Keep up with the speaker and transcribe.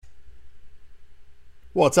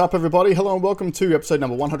What's up, everybody? Hello and welcome to episode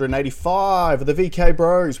number 185 of the VK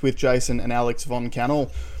Bros with Jason and Alex Von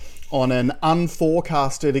Cannell on an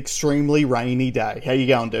unforecasted, extremely rainy day. How you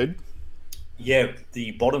going, dude? Yeah,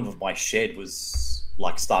 the bottom of my shed was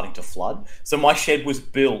like starting to flood. So my shed was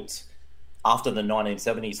built after the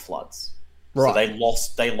 1970s floods. Right.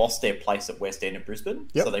 So they lost their place at West End in Brisbane.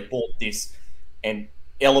 Yep. So they bought this and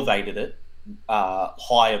elevated it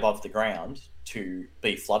high above the ground to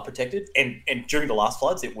be flood protected. And during the last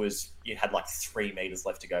floods, it had like 3 meters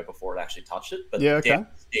left to go before it actually touched it. But the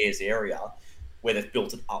downstairs area where they've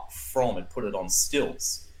built it up from and put it on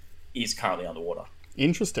stilts is currently underwater.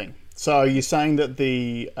 Interesting. So you're saying that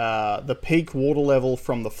the peak water level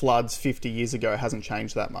from the floods 50 years ago hasn't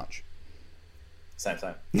changed that much? Same.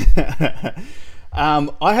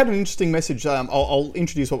 I had an interesting message. I'll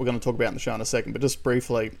introduce what we're going to talk about in the show in a second, but just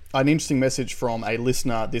briefly, I had an interesting message from a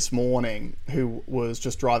listener this morning who was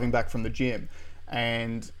just driving back from the gym,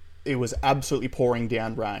 and it was absolutely pouring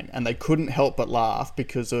down rain, and they couldn't help but laugh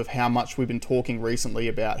because of how much we've been talking recently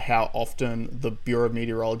about how often the Bureau of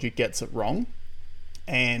Meteorology gets it wrong.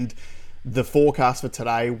 And the forecast for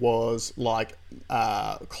today was like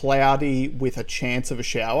cloudy with a chance of a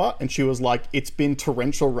shower, and she was like, it's been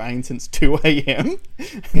torrential rain since 2 a.m.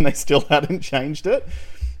 and they still hadn't changed it.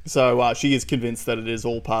 So she is convinced that it is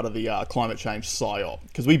all part of the climate change psyop,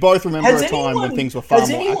 because we both remember a time when things were far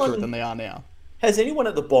more accurate than they are now. Has anyone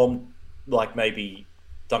at the bomb like maybe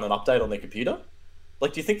done an update on their computer?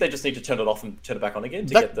 Like, do you think they just need to turn it off and turn it back on again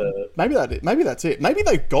to get the... Maybe that's it. Maybe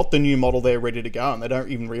they've got the new model there ready to go and they don't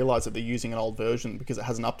even realise that they're using an old version because it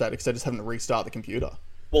hasn't updated, because they just haven't restart the computer.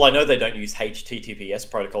 Well, I know they don't use HTTPS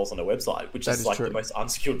protocols on their website, which is like true. The most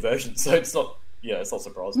unsecured version, so it's not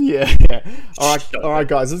surprising. Yeah. All right,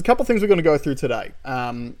 guys. There's a couple of things we're going to go through today.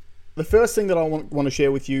 The first thing that I want to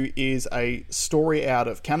share with you is a story out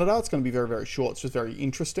of Canada. It's going to be very, very short. It's just very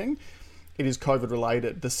interesting. It is COVID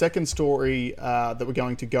related. The second story that we're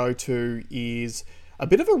going to go to is a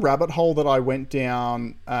bit of a rabbit hole that I went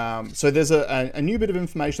down. So there's a new bit of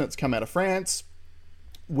information that's come out of France,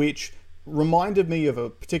 which reminded me of a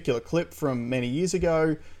particular clip from many years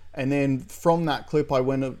ago. And then from that clip, I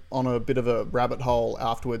went on a bit of a rabbit hole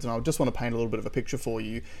afterwards, and I just want to paint a little bit of a picture for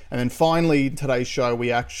you. And then finally, in today's show,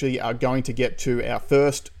 we actually are going to get to our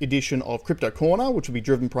first edition of Crypto Corner, which will be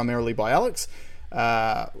driven primarily by Alex.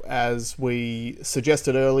 As we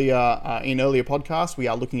suggested earlier in earlier podcasts, we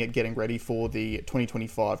are looking at getting ready for the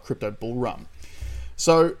 2025 crypto bull run.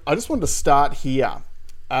 So I just wanted to start here.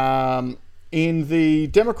 In the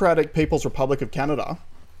Democratic People's Republic of Canada,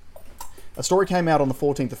 a story came out on the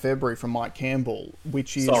 14th of February from Mike Campbell,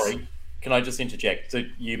 which is... Sorry, can I just interject? So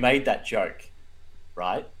you made that joke,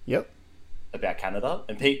 right? Yep. About Canada.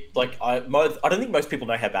 And I don't think most people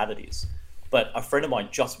know how bad it is. But a friend of mine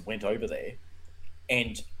just went over there,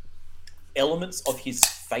 and elements of his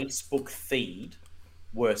Facebook feed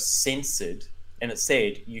were censored, and it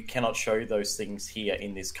said, you cannot show those things here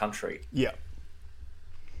in this country. Yeah.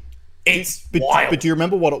 It's wild. But do you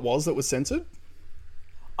remember what it was that was censored?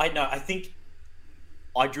 I know. I think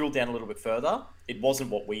I drilled down a little bit further. It wasn't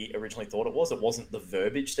what we originally thought it was. It wasn't the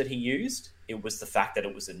verbiage that he used. It was the fact that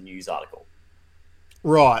it was a news article.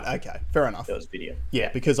 Right, okay, fair enough. That was video. Yeah,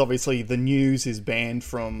 because obviously the news is banned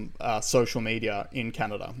from social media in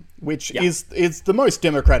Canada, which is the most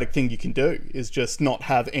democratic thing you can do, is just not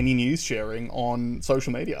have any news sharing on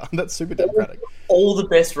social media. That's super democratic. All the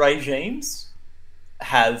best regimes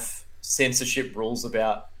have censorship rules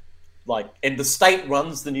about, and the state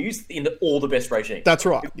runs the news in all the best regimes. That's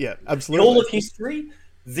right, yeah, absolutely. In all of history,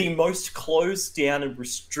 the most closed down and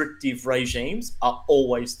restrictive regimes are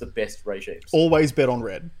always the best regimes. Always bet on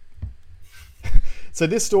red. So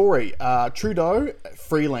this story, Trudeau,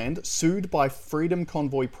 Freeland, sued by Freedom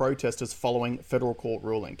Convoy protesters following federal court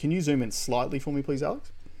ruling. Can you zoom in slightly for me, please,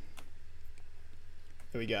 Alex?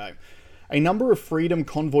 There we go. A number of Freedom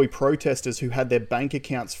Convoy protesters who had their bank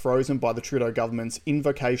accounts frozen by the Trudeau government's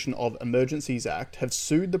Invocation of Emergencies Act have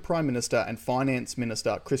sued the Prime Minister and Finance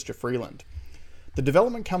Minister, Chrystia Freeland. The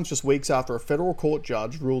development comes just weeks after a federal court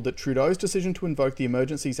judge ruled that Trudeau's decision to invoke the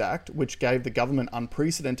Emergencies Act, which gave the government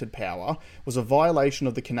unprecedented power, was a violation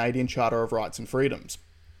of the Canadian Charter of Rights and Freedoms.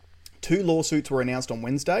 2 lawsuits were announced on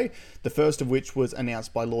Wednesday, the first of which was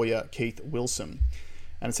announced by lawyer Keith Wilson.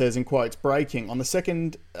 And it says, in quotes, breaking, on the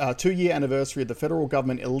second 2-year anniversary of the federal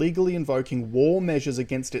government illegally invoking war measures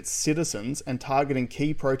against its citizens and targeting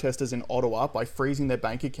key protesters in Ottawa by freezing their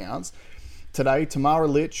bank accounts, today, Tamara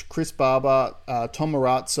Litch, Chris Barber, Tom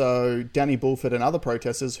Marazzo, Danny Bulford and other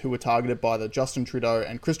protesters who were targeted by the Justin Trudeau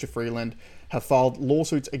and Chrystia Freeland have filed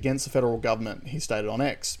lawsuits against the federal government, he stated on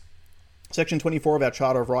X. Section 24 of our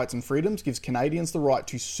Charter of Rights and Freedoms gives Canadians the right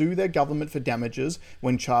to sue their government for damages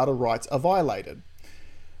when charter rights are violated.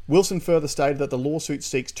 Wilson further stated that the lawsuit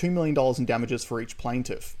seeks $2 million in damages for each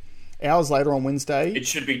plaintiff. Hours later on Wednesday... It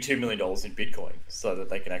should be $2 million in Bitcoin so that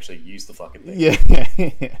they can actually use the fucking thing.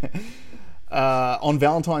 Yeah. On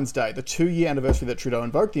Valentine's Day, the 2-year anniversary that Trudeau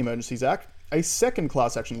invoked the Emergencies Act, a second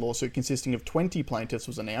class action lawsuit consisting of 20 plaintiffs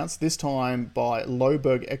was announced, this time by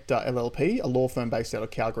Loberg Ector LLP, a law firm based out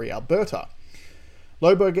of Calgary, Alberta.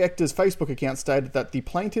 Loberg Ector's Facebook account stated that the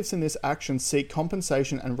plaintiffs in this action seek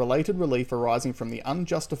compensation and related relief arising from the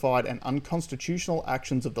unjustified and unconstitutional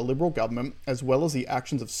actions of the Liberal government, as well as the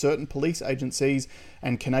actions of certain police agencies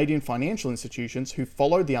and Canadian financial institutions who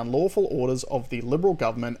followed the unlawful orders of the Liberal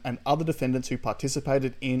government and other defendants who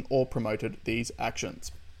participated in or promoted these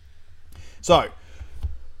actions. So,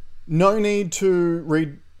 no need to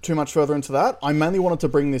read too much further into that. I mainly wanted to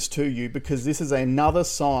bring this to you because this is another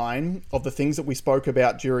sign of the things that we spoke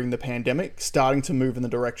about during the pandemic starting to move in the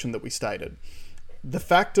direction that we stated. The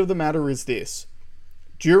fact of the matter is this.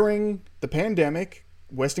 During the pandemic,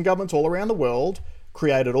 Western governments all around the world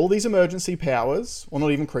created all these emergency powers. Well, not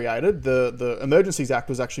even created. The Emergencies Act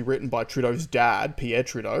was actually written by Trudeau's dad, Pierre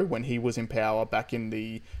Trudeau, when he was in power back in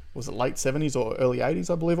the, was it late 70s or early 80s,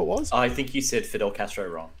 I believe it was? I think you said Fidel Castro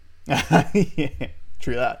wrong. Yeah.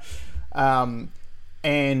 True that.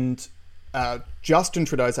 Justin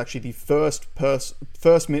Trudeau is actually the first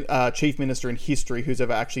chief minister in history who's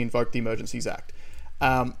ever actually invoked the Emergencies Act.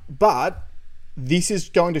 But this is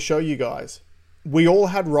going to show you guys, we all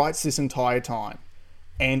had rights this entire time.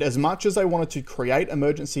 And as much as they wanted to create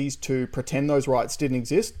emergencies to pretend those rights didn't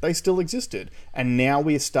exist, they still existed. And now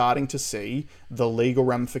we are starting to see the legal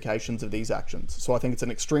ramifications of these actions. So I think it's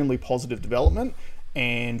an extremely positive development,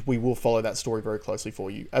 and we will follow that story very closely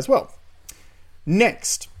for you as well.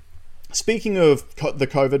 Next, speaking of the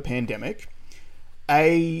COVID pandemic,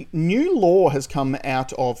 a new law has come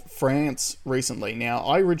out of France recently. Now,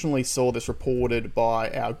 I originally saw this reported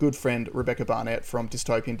by our good friend Rebecca Barnett from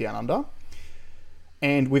Dystopian Down Under.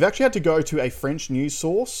 And we've actually had to go to a French news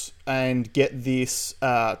source and get this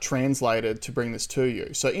translated to bring this to you.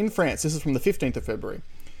 So in France, this is from the 15th of February.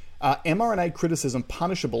 mRNA criticism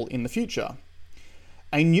punishable in the future.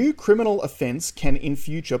 A new criminal offence can in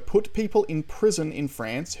future put people in prison in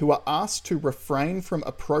France who are asked to refrain from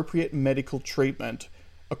appropriate medical treatment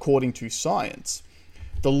according to science.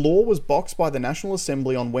 The law was boxed by the National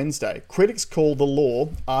Assembly on Wednesday. Critics call the law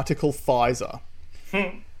Article Pfizer.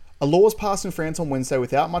 A law was passed in France on Wednesday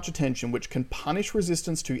without much attention, which can punish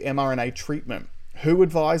resistance to mRNA treatment. WHO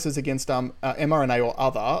advises against mRNA or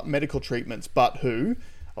other medical treatments, but WHO,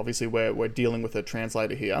 obviously we're dealing with a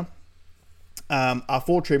translator here, are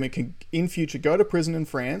for treatment can in future go to prison in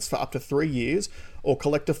France for up to 3 years or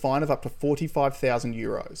collect a fine of up to 45,000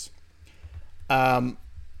 euros.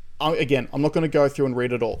 Again, I'm not going to go through and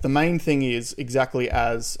read it all. The main thing is exactly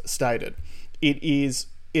as stated. It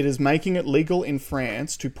is making it legal in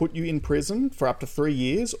France to put you in prison for up to 3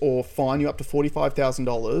 years or fine you up to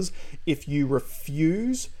 $45,000 if you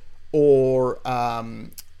refuse or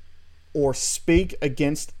speak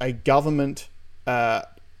against a government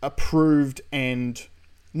approved and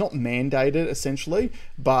not mandated essentially,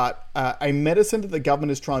 but a medicine that the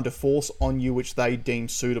government is trying to force on you which they deem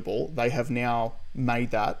suitable. They have now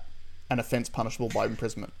made that an offence punishable by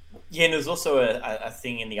imprisonment. Yeah, and there's also a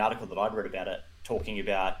thing in the article that I'd read about it talking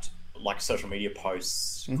about like social media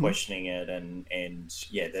posts questioning it and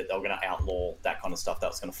yeah, that they were going to outlaw that kind of stuff that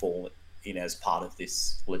was going to fall in as part of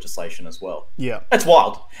this legislation as well. Yeah. That's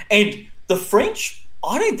wild. And the French,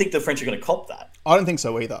 I don't think the French are going to cop that. I don't think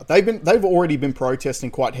so either. They've already been protesting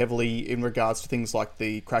quite heavily in regards to things like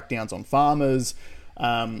the crackdowns on farmers.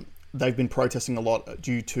 They've been protesting a lot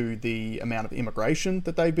due to the amount of immigration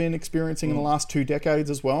that they've been experiencing in the last 2 decades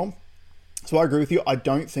as well. So I agree with you. I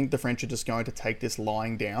don't think the French are just going to take this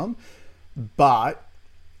lying down. But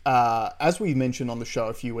as we mentioned on the show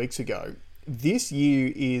a few weeks ago, this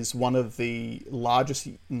year is one of the largest,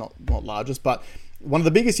 not largest, but one of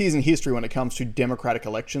the biggest years in history when it comes to democratic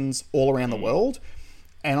elections all around the world.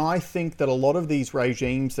 And I think that a lot of these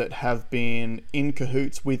regimes that have been in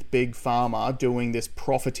cahoots with Big Pharma doing this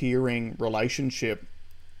profiteering relationship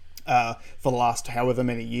for the last however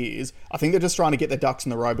many years, I think they're just trying to get their ducks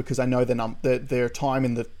in the row because they know their time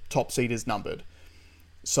in the top seat is numbered.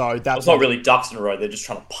 So that's it's not really ducks in a row. They're just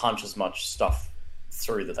trying to punch as much stuff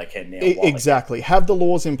through that they can now. Exactly. Have the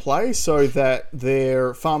laws in place so that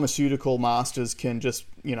their pharmaceutical masters can just,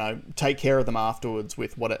 take care of them afterwards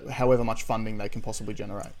with however much funding they can possibly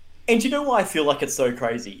generate. And you know why I feel like it's so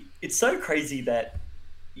crazy? It's so crazy that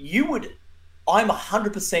I'm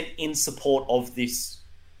 100% in support of this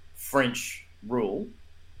French rule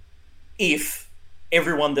if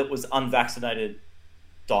everyone that was unvaccinated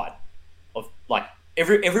died.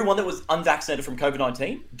 Everyone that was unvaccinated from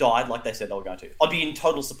COVID-19 died like they said they were going to. I'd be in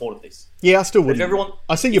total support of this. Yeah, I still wouldn't.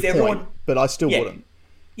 I see your point, but I still wouldn't.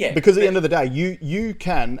 Yeah, because at the end of the day, you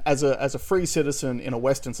can, as a free citizen in a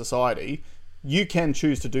Western society, you can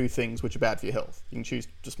choose to do things which are bad for your health. You can choose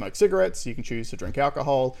to smoke cigarettes. You can choose to drink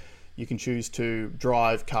alcohol. You can choose to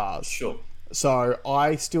drive cars. Sure. So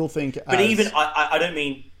I still think... But even... I don't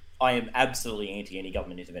mean... I am absolutely anti any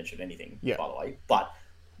government intervention of anything, by the way. But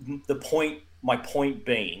my point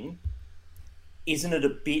being, isn't it a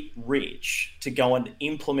bit rich to go and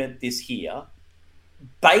implement this here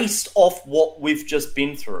based off what we've just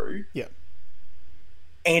been through? Yeah.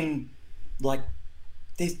 And like,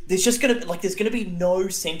 there's just gonna there's gonna be no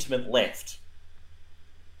sentiment left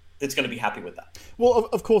that's gonna be happy with that. Well,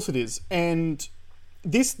 of course it is, and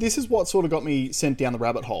this is what sort of got me sent down the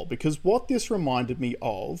rabbit hole, because what this reminded me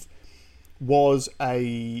of was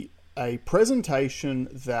a presentation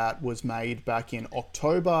that was made back in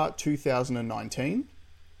October 2019,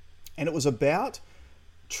 and it was about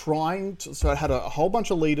so it had a whole bunch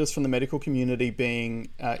of leaders from the medical community being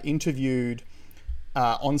interviewed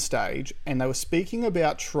on stage, and they were speaking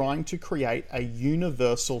about trying to create a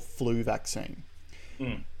universal flu vaccine.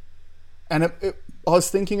 And I was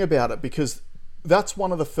thinking about it because that's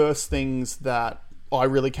one of the first things that I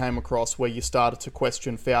really came across where you started to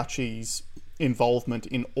question Fauci's involvement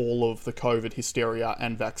in all of the COVID hysteria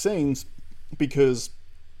and vaccines, because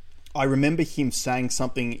I remember him saying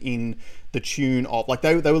something in the tune of, like,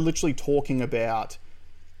 they were literally talking about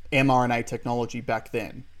mRNA technology back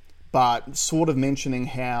then, but sort of mentioning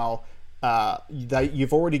how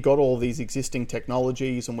you've already got all these existing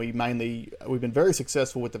technologies, and we've been very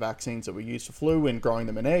successful with the vaccines that we use for flu and growing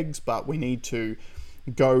them in eggs, but we need to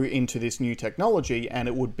go into this new technology, and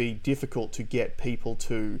it would be difficult to get people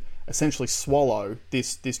to essentially swallow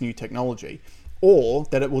this new technology, or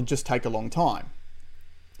that it will just take a long time.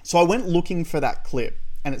 So I went looking for that clip,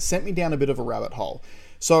 and it sent me down a bit of a rabbit hole.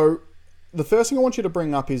 So the first thing I want you to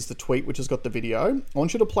bring up is the tweet, which has got the video. I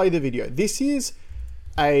want you to play the video. This is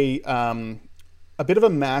a bit of a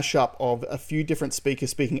mashup of a few different speakers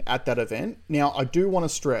speaking at that event. Now, I do want to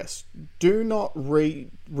stress, do not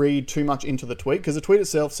read too much into the tweet, because the tweet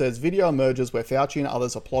itself says, video emerges where Fauci and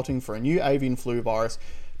others are plotting for a new avian flu virus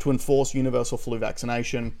to enforce universal flu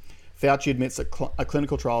vaccination. Fauci admits that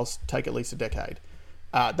clinical trials take at least a decade.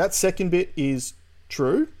 That second bit is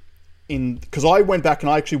true, because I went back and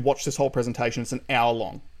I actually watched this whole presentation. It's an hour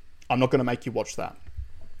long. I'm not going to make you watch that.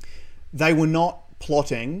 They were not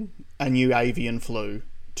plotting a new avian flu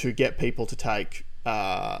to get people to take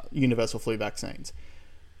universal flu vaccines.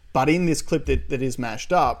 But in this clip that is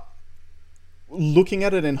mashed up, looking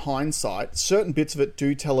at it in hindsight, certain bits of it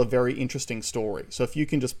do tell a very interesting story. So if you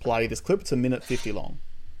can just play this clip, it's 1:50 long.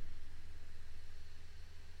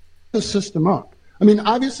 The system up. I mean,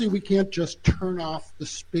 obviously we can't just turn off the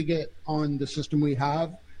spigot on the system we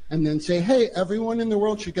have and then say, hey, everyone in the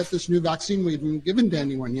world should get this new vaccine we haven't given to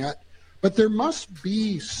anyone yet. But there must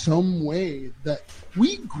be some way that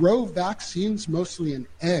we grow vaccines mostly in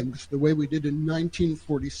eggs, the way we did in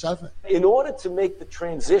 1947. In order to make the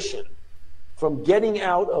transition from getting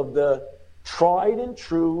out of the tried and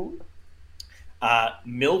true...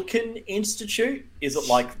 Milken Institute? Is it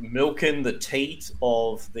like milking the teat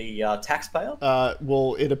of the taxpayer?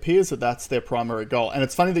 Well, it appears that that's their primary goal. And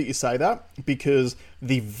it's funny that you say that, because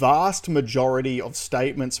the vast majority of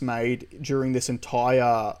statements made during this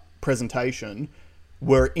entire presentation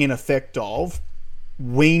were in effect of,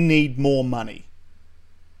 we need more money.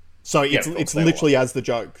 So it's literally as the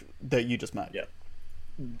joke that you just made. Yeah.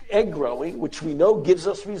 Egg growing, which we know gives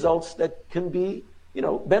us results that can be,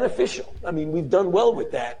 beneficial. I mean, we've done well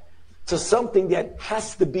with that, to something that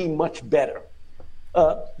has to be much better.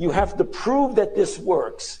 You have to prove that this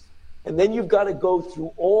works, and then you've got to go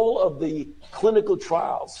through all of the clinical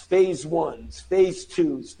trials, phase 1s, phase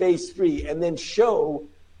 2s, phase 3, and then show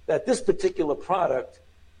that this particular product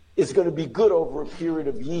is going to be good over a period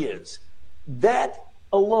of years. That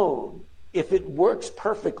alone, if it works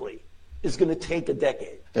perfectly, is going to take a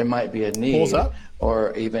decade. There might be a need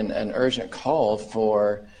or even an urgent call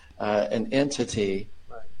for an entity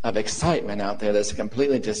of excitement out there that's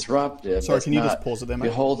completely disruptive. Sorry, can you just pause it there, mate?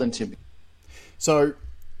 Beholden to... So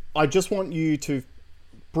I just want you to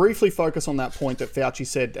briefly focus on that point that Fauci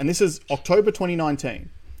said, and this is October 2019.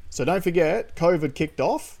 So don't forget, COVID kicked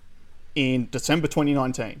off in December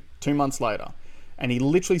 2019, 2 months later. And he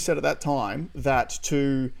literally said at that time that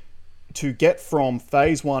to get from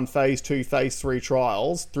phase 1, phase 2, phase 3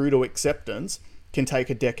 trials through to acceptance can take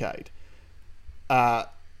a decade.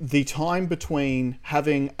 the time between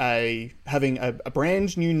having a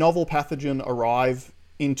brand new novel pathogen arrive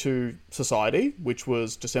into society, which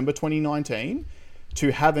was December 2019,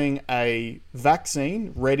 to having a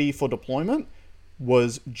vaccine ready for deployment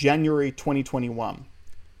was January 2021.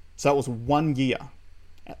 So that was 1 year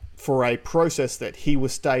for a process that he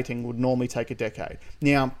was stating would normally take a decade.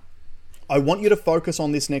 Now, I want you to focus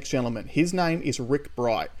on this next gentleman. His name is Rick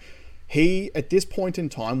Bright. He, at this point in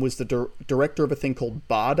time, was the director of a thing called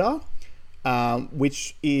BARDA,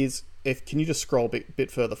 which is, can you just scroll a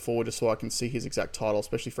bit further forward just so I can see his exact title,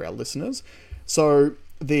 especially for our listeners. So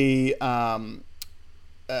the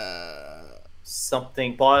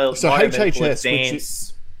something HHS,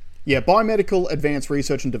 advance. Biomedical Advanced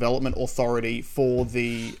Research and Development Authority for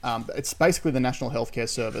the it's basically the National Healthcare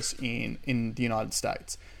Service in the United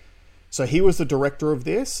States. So he was the director of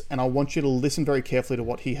this, and I want you to listen very carefully to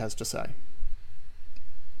what he has to say.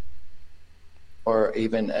 Or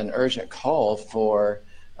even an urgent call for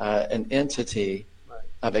an entity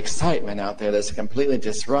of excitement out there that's completely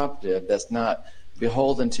disruptive, that's not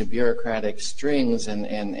beholden to bureaucratic strings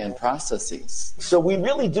and processes. So we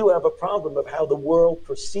really do have a problem of how the world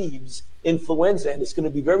perceives influenza, and it's going to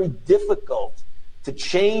be very difficult to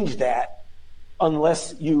change that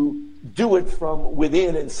unless you do it from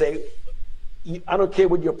within and say, I don't care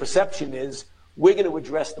what your perception is, we're going to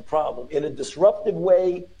address the problem in a disruptive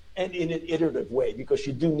way and in an iterative way, because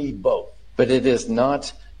you do need both. But it is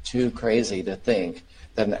not too crazy to think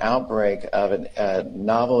that an outbreak of a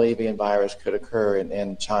novel avian virus could occur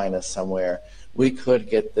in China somewhere. We could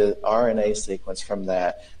get the RNA sequence from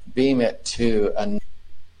that, beam it to a...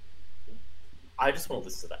 I just want to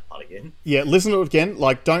listen to that part again. Yeah, listen to it again.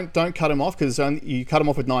 Like, don't cut him off, because you cut him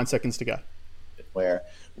off with 9 seconds to go. Where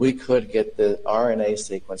we could get the RNA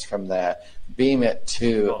sequence from that, beam it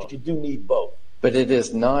to... You do need both. But it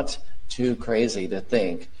is not too crazy to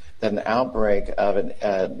think that an outbreak of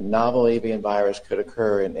a novel avian virus could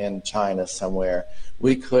occur in China somewhere.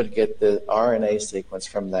 We could get the RNA sequence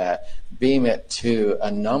from that, beam it to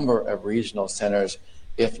a number of regional centers,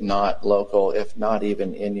 if not local, if not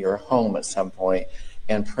even in your home at some point,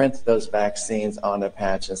 and print those vaccines on a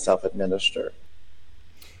patch and self-administer.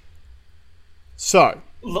 So,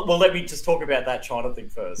 well, let me just talk about that China thing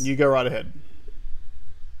first. You go right ahead.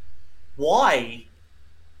 Why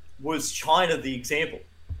was China the example?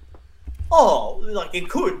 Oh, like it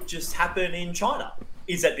could just happen in China.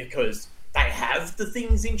 Is that because they have the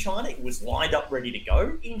things in China? It was lined up ready to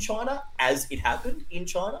go in China as it happened in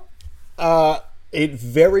China? It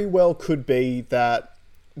very well could be that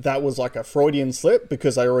was like a Freudian slip,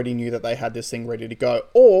 because they already knew that they had this thing ready to go.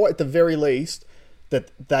 Or at the very least,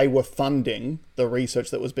 that they were funding the research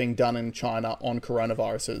that was being done in China on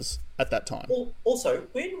coronaviruses at that time. Well, also,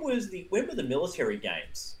 when were the military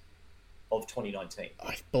games of 2019?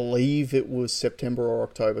 I believe it was September or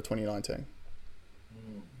October 2019.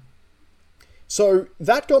 So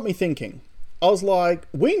that got me thinking. I was like,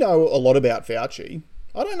 we know a lot about Fauci.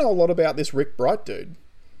 I don't know a lot about this Rick Bright dude.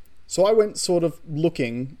 So I went sort of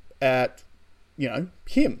looking at,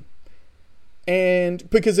 him. And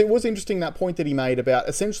because it was interesting, that point that he made about,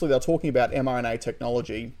 essentially they're talking about mRNA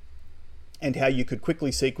technology and how you could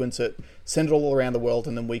quickly sequence it, send it all around the world,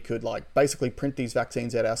 and then we could basically print these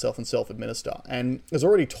vaccines out ourselves and self-administer. And there's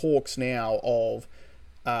already talks now of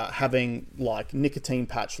having nicotine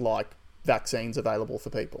patch-like vaccines available for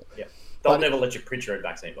people. Yeah, they'll never let you print your own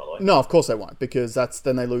vaccine, by the way. No, of course they won't, because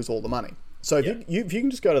then they lose all the money. So if you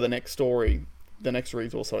can just go to the next story, the next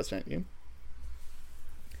resource I sent you,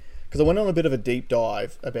 because I went on a bit of a deep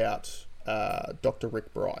dive about Dr.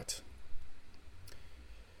 Rick Bright.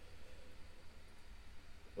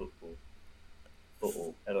 How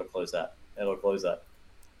do I close that?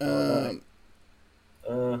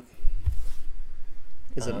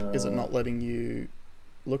 Is it not letting you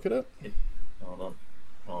look at it? Hold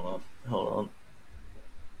on.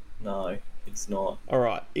 No, it's not. All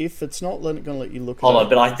right. If it's not going to let you look at it... Hold on,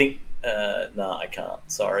 but I think... no, I can't.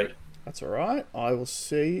 Sorry. That's all right. I will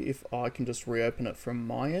see if I can just reopen it from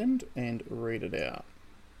my end and read it out.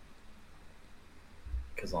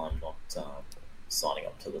 Because I'm not signing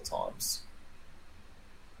up to the Times.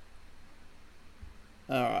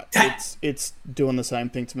 All right, it's doing the same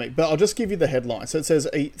thing to me. But I'll just give you the headline. So it says,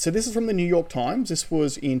 so this is from the New York Times. This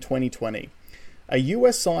was in 2020. A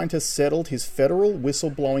US scientist settled his federal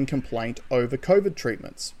whistleblowing complaint over COVID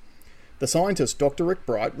treatments. The scientist, Dr. Rick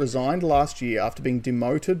Bright, resigned last year after being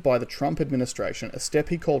demoted by the Trump administration, a step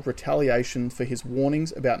he called retaliation for his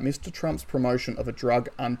warnings about Mr. Trump's promotion of a drug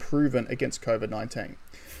unproven against COVID-19.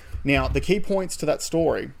 Now, the key points to that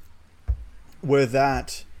story were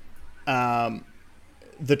that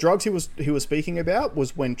the drugs he was speaking about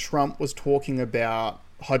was when Trump was talking about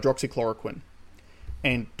hydroxychloroquine.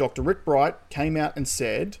 And Dr. Rick Bright came out and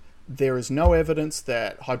said there is no evidence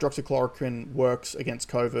that hydroxychloroquine works against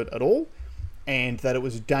COVID at all, and that it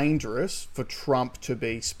was dangerous for Trump to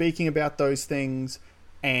be speaking about those things,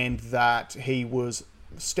 and that he was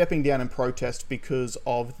stepping down in protest because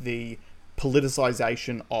of the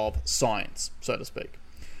politicization of science, so to speak.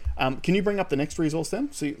 Can you bring up the next resource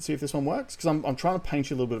then? See if this one works? Because I'm trying to paint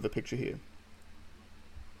you a little bit of a picture here.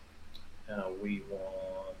 We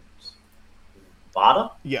want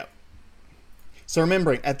BARDA? Yeah. So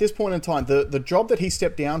remembering, at this point in time, the job that he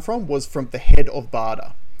stepped down from was from the head of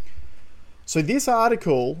BARDA. So this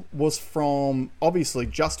article was from,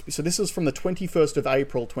 obviously, so this is from the 21st of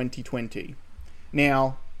April, 2020.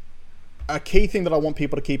 Now, a key thing that I want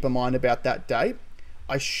people to keep in mind about that date,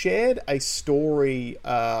 I shared a story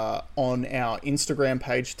on our Instagram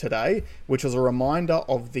page today, which is a reminder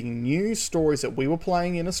of the news stories that we were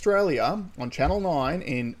playing in Australia on Channel 9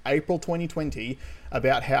 in April 2020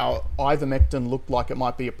 about how ivermectin looked like it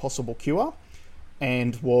might be a possible cure,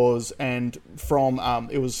 and from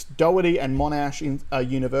it was Doherty and Monash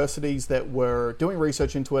universities that were doing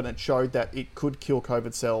research into it, and it showed that it could kill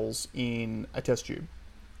COVID cells in a test tube.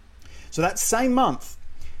 So that same month,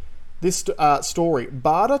 this story,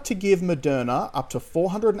 BARDA to give Moderna up to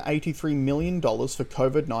 $483 million for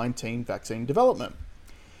COVID-19 vaccine development.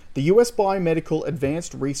 The US Biomedical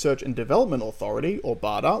Advanced Research and Development Authority, or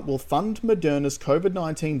BARDA, will fund Moderna's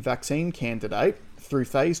COVID-19 vaccine candidate through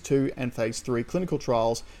Phase 2 and Phase 3 clinical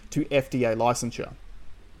trials to FDA licensure.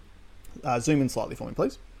 Zoom in slightly for me,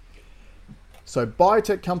 please. So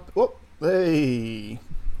biotech company... Oh, hey...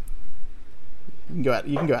 You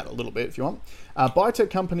can go out a little bit if you want. Biotech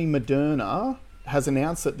company Moderna has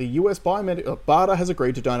announced that the US BARDA has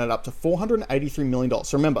agreed to donate up to $483 million.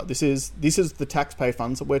 So remember, this is the taxpayer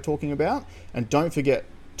funds that we're talking about. And don't forget,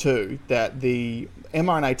 too, that the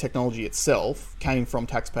mRNA technology itself came from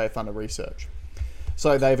taxpayer-funded research.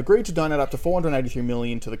 So they've agreed to donate up to $483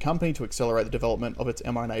 million to the company to accelerate the development of its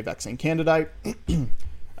mRNA vaccine candidate. If you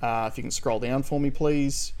can scroll down for me,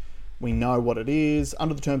 please. We know what it is.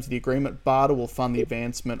 Under the terms of the agreement, BARDA will fund the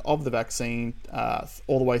advancement of the vaccine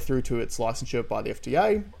all the way through to its licensure by the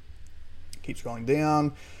FDA. Keeps going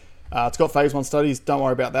down. It's got phase 1 studies. Don't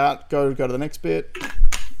worry about that. Go to the next bit.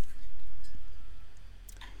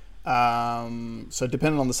 So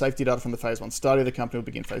depending on the safety data from the phase 1 study, the company will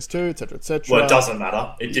begin phase 2, etc., etc. Well, it doesn't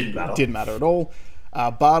matter. It didn't matter. It didn't matter at all.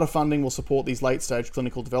 BARDA funding will support these late-stage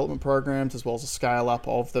clinical development programs as well as a scale-up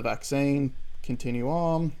of the vaccine. Continue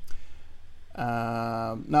on.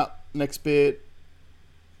 Next bit.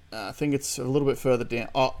 I think it's a little bit further down.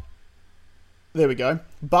 Oh, there we go.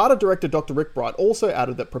 BARDA Director Dr. Rick Bright also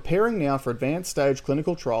added that preparing now for advanced stage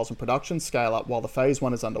clinical trials and production scale-up while the phase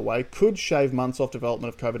 1 is underway could shave months off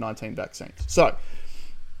development of COVID-19 vaccines. So,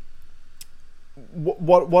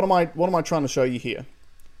 what am I trying to show you here?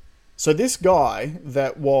 So this guy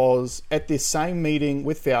that was at this same meeting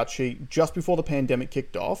with Fauci just before the pandemic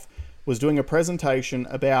kicked off was doing a presentation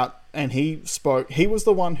about, and he was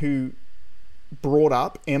the one who brought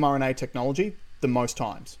up mRNA technology the most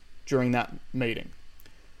times during that meeting.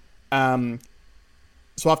 So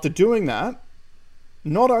after doing that,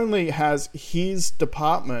 not only has his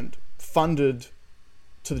department funded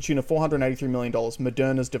to the tune of $483 million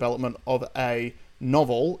Moderna's development of a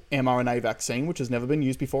novel mRNA vaccine, which has never been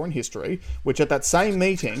used before in history, which at that same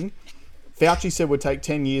meeting, Fauci said would take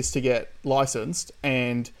 10 years to get licensed,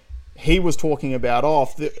 and he was talking about,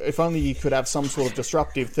 if only you could have some sort of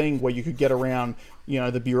disruptive thing where you could get around,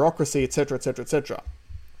 the bureaucracy, etc., etc., etc.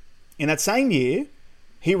 In that same year,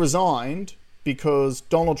 he resigned because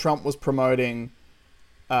Donald Trump was promoting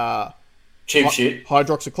cheap shit,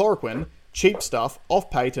 hydroxychloroquine, cheap stuff, off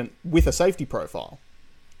patent with a safety profile.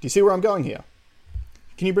 Do you see where I'm going here?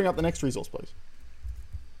 Can you bring up the next resource, please?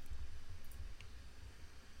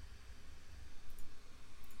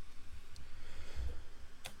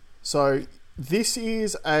 So this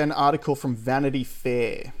is an article from Vanity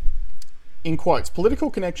Fair. In quotes, political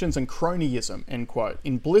connections and cronyism, end quote.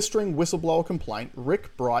 In blistering whistleblower complaint,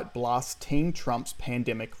 Rick Bright blasts Team Trump's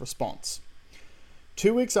pandemic response.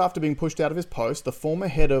 2 weeks after being pushed out of his post, the former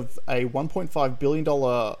head of a $1.5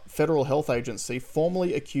 billion federal health agency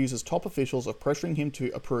formally accuses top officials of pressuring him to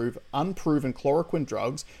approve unproven chloroquine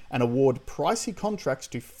drugs and award pricey contracts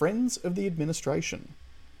to friends of the administration.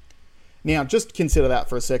 Now, just consider that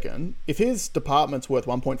for a second. If his department's worth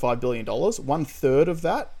 $1.5 billion, 1/3 of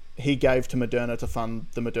that he gave to Moderna to fund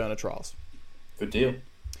the Moderna trials. Good deal.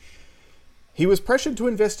 He was pressured to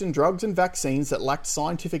invest in drugs and vaccines that lacked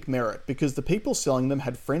scientific merit because the people selling them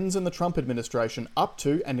had friends in the Trump administration up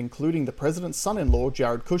to and including the president's son-in-law,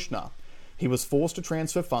 Jared Kushner. He was forced to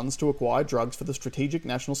transfer funds to acquire drugs for the Strategic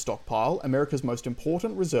National Stockpile, America's most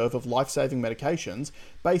important reserve of life-saving medications,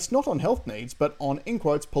 based not on health needs, but on, in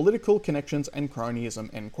quotes, political connections and cronyism,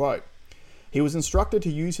 end quote. He was instructed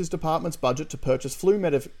to use his department's budget to purchase flu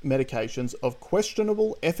medications of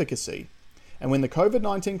questionable efficacy. And when the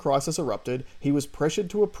COVID-19 crisis erupted, he was pressured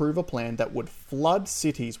to approve a plan that would flood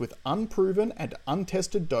cities with unproven and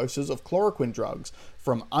untested doses of chloroquine drugs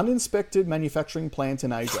from uninspected manufacturing plants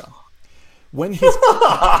in Asia. When his...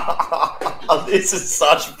 This is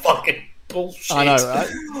such fucking bullshit. I know,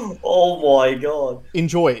 right? Oh my god.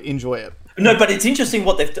 Enjoy it. No, but it's interesting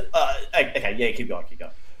what they've... okay, yeah, keep going.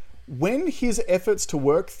 When his efforts to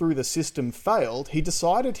work through the system failed, he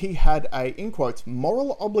decided he had a, in quotes,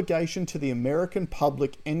 moral obligation to the American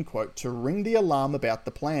public, end quote, to ring the alarm about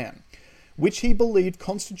the plan, which he believed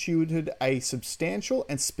constituted a substantial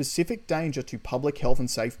and specific danger to public health and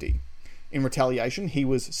safety. In retaliation, he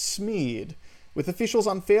was smeared, with officials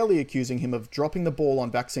unfairly accusing him of dropping the ball on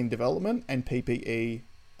vaccine development and PPE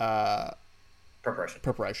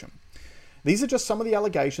preparation. These are just some of the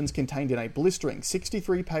allegations contained in a blistering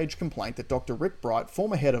 63-page complaint that Dr. Rick Bright,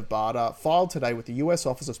 former head of BARDA, filed today with the US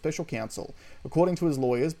Office of Special Counsel. According to his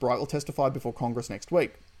lawyers, Bright will testify before Congress next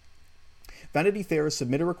week. Vanity Fair has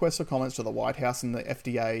submitted requests for comments to the White House and the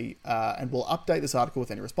FDA and will update this article with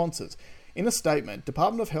any responses. In a statement,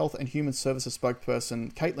 Department of Health and Human Services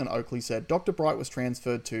spokesperson Caitlin Oakley said Dr. Bright was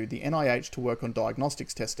transferred to the NIH to work on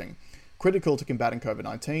diagnostics testing, critical to combating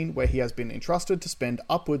COVID-19, where he has been entrusted to spend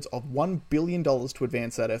upwards of $1 billion to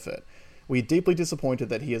advance that effort. We are deeply disappointed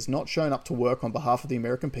that he has not shown up to work on behalf of the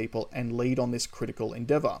American people and lead on this critical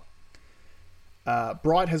endeavour.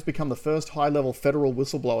 Bright has become the first high-level federal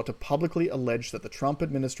whistleblower to publicly allege that the Trump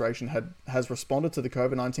administration has responded to the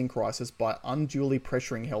COVID-19 crisis by unduly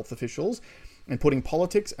pressuring health officials and putting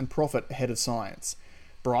politics and profit ahead of science.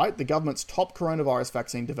 Bright, the government's top coronavirus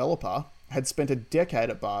vaccine developer, had spent a decade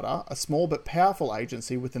at BARDA, a small but powerful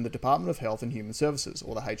agency within the Department of Health and Human Services,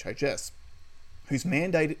 or the HHS, whose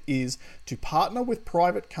mandate is to partner with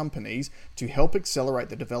private companies to help accelerate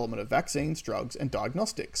the development of vaccines, drugs, and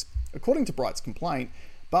diagnostics. According to Bright's complaint,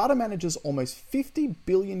 BARDA manages almost $50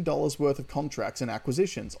 billion worth of contracts and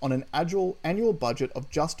acquisitions on an annual budget of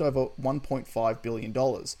just over $1.5 billion.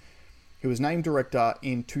 He was named director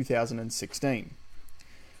in 2016.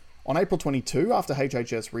 On April 22, after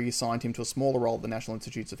HHS reassigned him to a smaller role at the National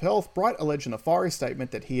Institutes of Health, Bright alleged in a fiery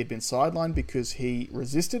statement that he had been sidelined because he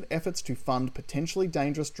resisted efforts to fund potentially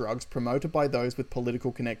dangerous drugs promoted by those with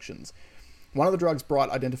political connections. One of the drugs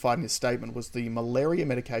Bright identified in his statement was the malaria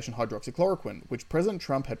medication hydroxychloroquine, which President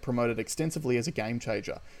Trump had promoted extensively as a game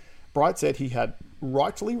changer. Bright said he had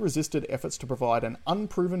rightly resisted efforts to provide an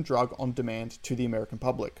unproven drug on demand to the American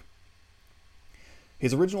public.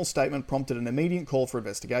 His original statement prompted an immediate call for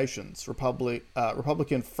investigations.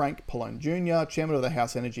 Republican Frank Pallone Jr., chairman of the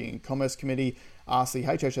House Energy and Commerce Committee, asked the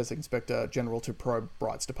HHS Inspector General to probe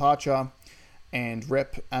Bright's departure, and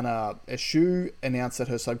Rep. Anna Eshoo announced that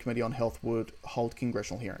her subcommittee on health would hold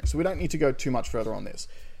congressional hearings. So we don't need to go too much further on this.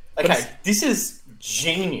 Okay, this is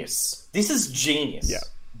genius. Yeah.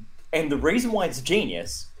 And the reason why it's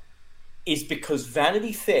genius is because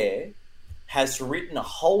Vanity Fair has written a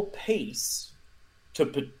whole piece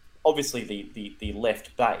to obviously the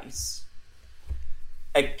left base,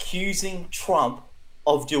 accusing Trump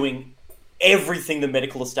of doing everything the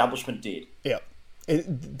medical establishment did. Yeah.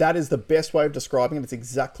 That is the best way of describing it. It's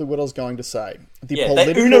exactly what I was going to say. They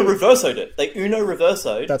uno reversoed it. They uno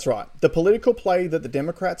reversoed. That's right. The political play that the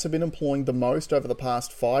Democrats have been employing the most over the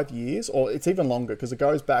past 5 years, or it's even longer because it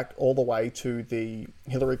goes back all the way to the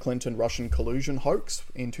Hillary Clinton Russian collusion hoax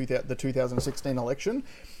in the 2016 election.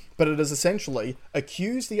 But it is essentially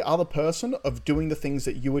accuse the other person of doing the things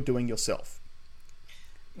that you were doing yourself.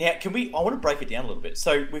 Now, I want to break it down a little bit.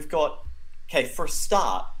 So we've got, for a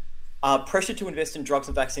start, pressure to invest in drugs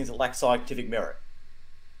and vaccines that lack scientific merit.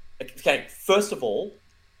 Okay, first of all,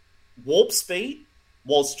 warp speed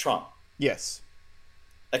was Trump. Yes.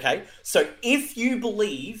 Okay, so if you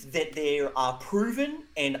believe that there are proven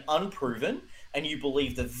and unproven, and you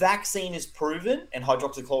believe the vaccine is proven and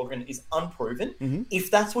hydroxychloroquine is unproven, if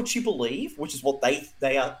that's what you believe, which is what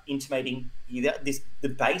they are intimating, the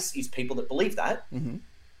base is people that believe that,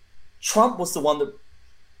 Trump was the one that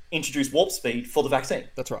introduced warp speed for the vaccine.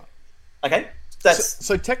 That's right. Okay?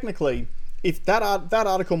 So technically, if that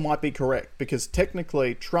article might be correct, because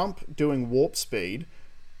technically Trump doing warp speed,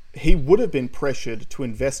 he would have been pressured to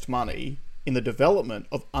invest money in the development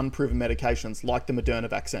of unproven medications like the Moderna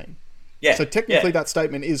vaccine. Yeah. So technically that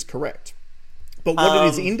statement is correct. But what it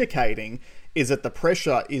is indicating is that the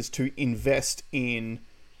pressure is to invest in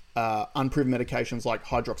unproven medications like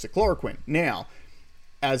hydroxychloroquine. Now,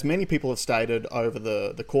 as many people have stated over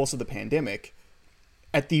the course of the pandemic,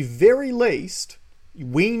 at the very least,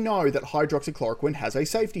 we know that hydroxychloroquine has a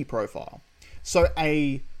safety profile. So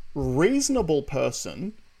a reasonable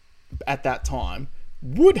person at that time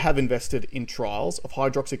would have invested in trials of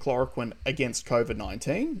hydroxychloroquine against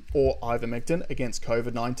COVID-19 or ivermectin against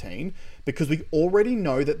COVID-19 because we already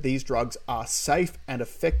know that these drugs are safe and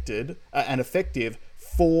effective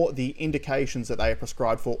for the indications that they are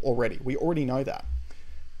prescribed for already. We already know that.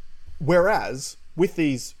 Whereas with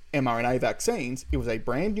these mRNA vaccines, it was a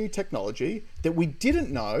brand new technology that we didn't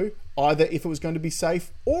know either if it was going to be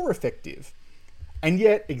safe or effective. And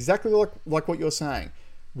yet, exactly like what you're saying,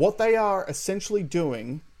 what they are essentially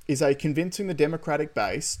doing is convincing the Democratic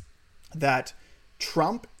base that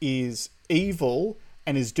Trump is evil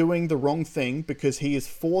and is doing the wrong thing because he is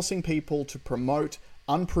forcing people to promote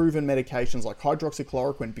unproven medications like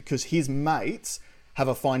hydroxychloroquine because his mates have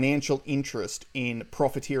a financial interest in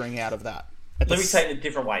profiteering out of that. Let me say it in a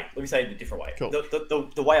different way. Cool.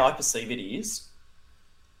 The way I perceive it is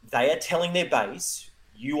they are telling their base,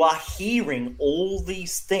 you are hearing all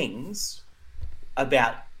these things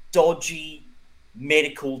about dodgy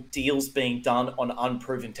medical deals being done on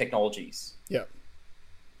unproven technologies. Yeah.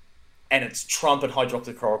 And it's Trump and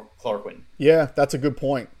hydroxychloroquine. Yeah, that's a good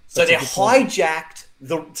point. So they're hijacked.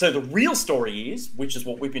 So the real story is, which is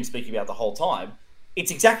what we've been speaking about the whole time,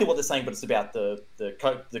 it's exactly what they're saying, but it's about the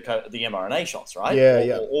mRNA shots, right?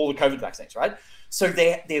 Yeah, all the COVID vaccines, right? So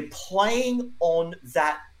they're playing on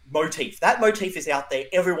that motif. That motif is out there.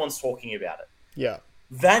 Everyone's talking about it. Yeah.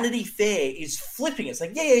 Vanity Fair is flipping it,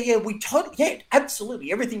 saying, yeah,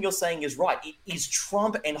 absolutely. Everything you're saying is right. It is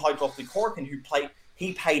Trump and hydroxychloroquine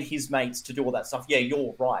he paid his mates to do all that stuff. Yeah,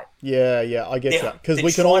 you're right. Yeah, I get that. Because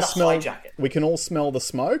we can all smell the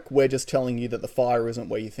smoke. We're just telling you that the fire isn't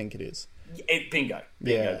where you think it is. Bingo.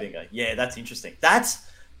 Yeah, that's interesting. That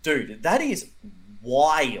is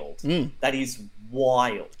wild. That is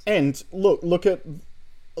wild. And look at,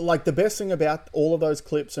 like, the best thing about all of those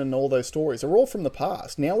clips and all those stories are all from the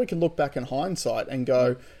past. Now we can look back in hindsight and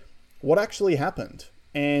go, what actually happened?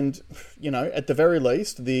 And, at the very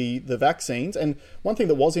least, the vaccines. And one thing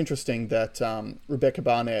that was interesting that Rebecca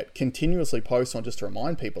Barnett continuously posts on, just to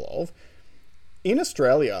remind people of, in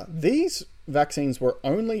Australia, these vaccines were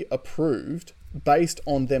only approved based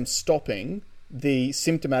on them stopping the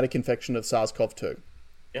symptomatic infection of SARS-CoV-2.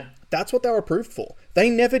 Yeah. That's what they were approved for. They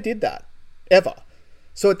never did that, ever.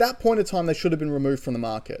 So at that point in time, they should have been removed from the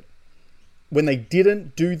market when they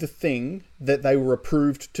didn't do the thing that they were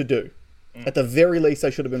approved to do. At the very least, they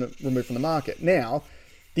should have been removed from the market. Now,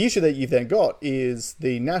 the issue that you've then got is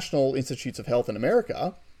the National Institutes of Health in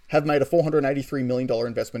America have made a $483 million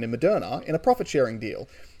investment in Moderna in a profit-sharing deal.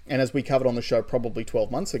 And as we covered on the show probably 12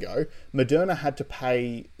 months ago, Moderna had to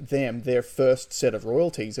pay them their first set of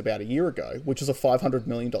royalties about a year ago, which is a $500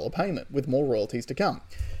 million payment, with more royalties to come.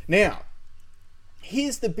 Now,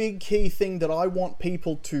 here's the big key thing that I want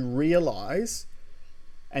people to realize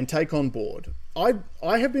and take on board. I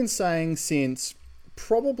have been saying since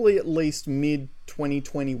probably at least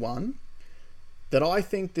mid-2021 that I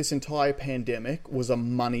think this entire pandemic was a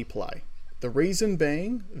money play. The reason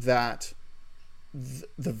being that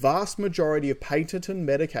the vast majority of patented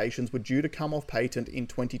medications were due to come off patent in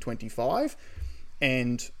 2025,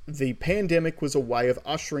 and the pandemic was a way of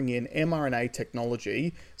ushering in mRNA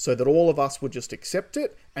technology so that all of us would just accept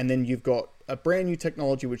it, and then you've got a brand new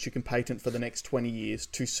technology which you can patent for the next 20 years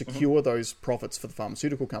to secure those profits for the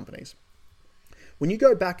pharmaceutical companies. When you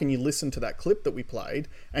go back and you listen to that clip that we played,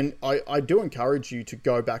 and I do encourage you to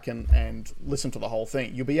go back and listen to the whole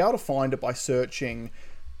thing, you'll be able to find it by searching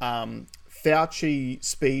Fauci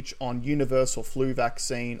speech on universal flu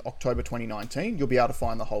vaccine, October 2019. You'll be able to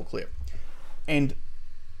find the whole clip. And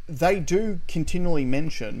they do continually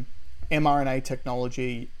mention mRNA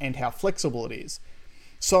technology and how flexible it is.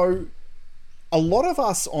 So a lot of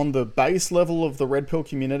us on the base level of the red pill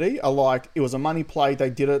community are like, it was a money play. They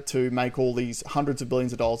did it to make all these hundreds of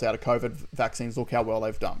billions of dollars out of COVID vaccines. Look how well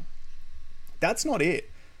they've done. That's not it.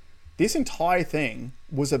 This entire thing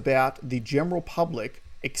was about the general public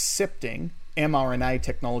accepting mRNA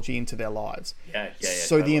technology into their lives.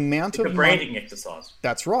 So totally. The amount of branding exercise.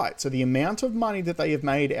 That's right. So the amount of money that they have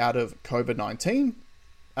made out of COVID-19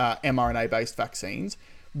 mRNA-based vaccines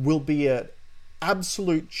will be an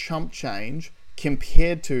absolute chump change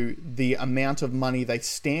compared to the amount of money they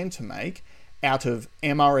stand to make out of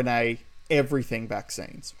mRNA everything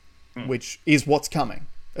vaccines, which is what's coming.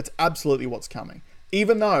 It's absolutely what's coming.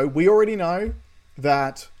 even though we already know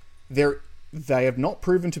that they have not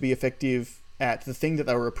proven to be effective at the thing that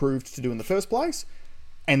they were approved to do in the first place,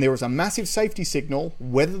 and there is a massive safety signal,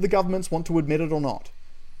 whether the governments want to admit it or not.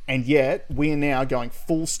 And yet, we are now going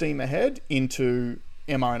full steam ahead into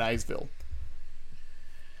mRNAsville.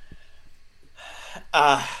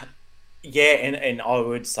 Yeah, and I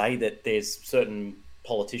would say that there's certain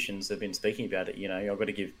politicians that have been speaking about it. You know, I've got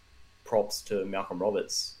to give props to Malcolm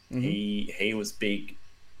Roberts. Mm-hmm. He was big.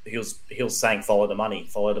 He was saying follow the money.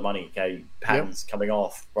 Okay, patents coming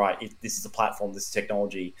off. Right, this is a platform. This is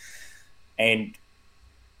technology, and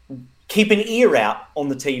keep an ear out on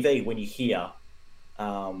the TV when you hear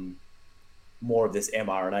more of this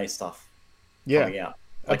mRNA stuff coming out.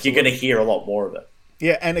 Like absolutely. You're going to hear a lot more of it.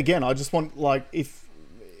 Yeah, and again, I just want, like, if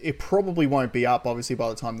it probably won't be up, obviously, by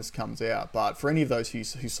the time this comes out, but for any of those who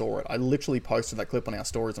saw it, I literally posted that clip on our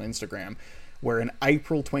stories on Instagram, where in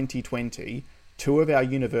April 2020, two of our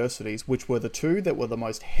universities, which were the two that were the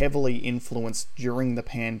most heavily influenced during the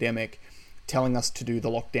pandemic, telling us to do the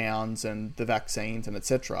lockdowns and the vaccines and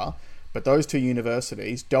etc., but those two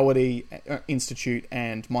universities, Doherty Institute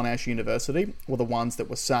and Monash University, were the ones that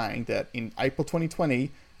were saying that in April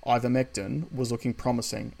 2020, ivermectin was looking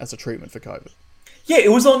promising as a treatment for COVID. Yeah,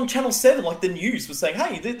 it was on Channel 7, like the news was saying,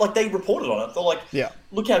 hey, they reported on it. They're like, yeah,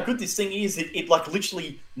 look how good this thing is. It like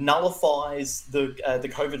literally nullifies the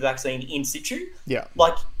COVID vaccine in situ. Yeah.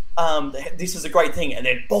 Like, this is a great thing. And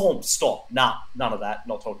then, boom, stop. Nah, none of that.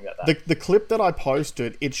 Not talking about that. The clip that I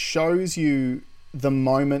posted, it shows you the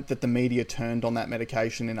moment that the media turned on that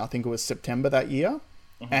medication in, I think it was September that year.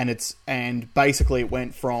 Mm-hmm. And basically it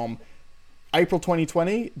went from April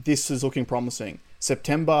 2020, this is looking promising.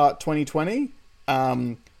 September 2020,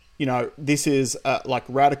 this is like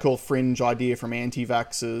radical fringe idea from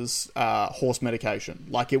anti-vaxxers, horse medication.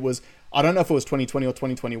 Like it was, I don't know if it was 2020 or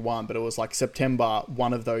 2021, but it was like September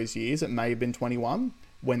one of those years. It may have been 21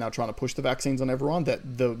 when they were trying to push the vaccines on everyone,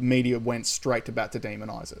 that the media went straight to bat to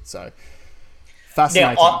demonize it. So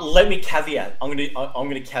fascinating. Now, let me caveat. I'm going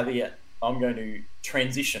to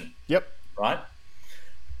transition. Yep. Right?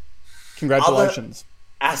 Congratulations.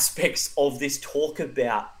 Other aspects of this talk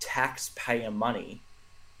about taxpayer money,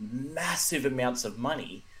 massive amounts of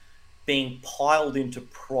money being piled into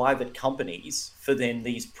private companies for then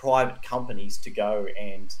these private companies to go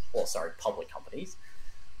and, public companies,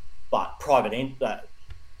 but private,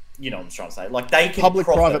 you know what I'm trying to say? Like they can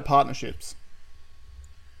public-private partnerships.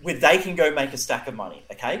 Where they can go make a stack of money,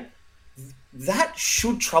 okay? That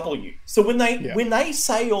should trouble you. So when they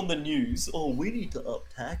say on the news, oh, we need to up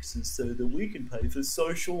taxes so that we can pay for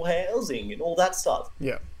social housing and all that stuff.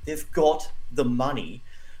 Yeah. They've got the money,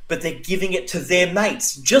 but they're giving it to their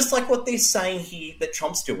mates, just like what they're saying here that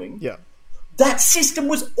Trump's doing. Yeah. That system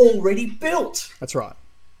was already built. That's right.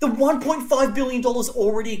 The $1.5 billion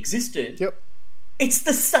already existed. Yep. It's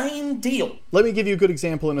the same deal. Let me give you a good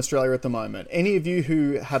example in Australia at the moment. Any of you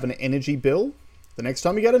who have an energy bill, the next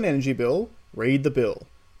time you get an energy bill, read the bill.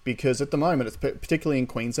 Because at the moment, it's particularly in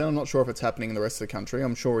Queensland, I'm not sure if it's happening in the rest of the country,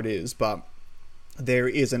 I'm sure it is, but there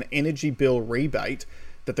is an energy bill rebate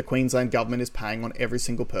that the Queensland government is paying on every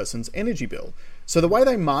single person's energy bill. So the way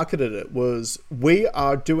they marketed it was, we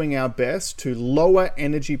are doing our best to lower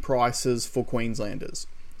energy prices for Queenslanders.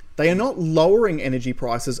 They are not lowering energy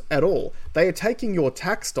prices at all. They are taking your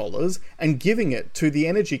tax dollars and giving it to the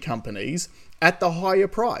energy companies at the higher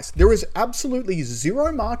price. There is absolutely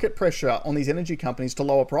zero market pressure on these energy companies to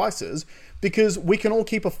lower prices because we can all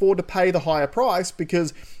afford to pay the higher price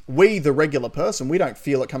because we, the regular person, we don't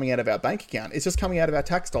feel it coming out of our bank account. It's just coming out of our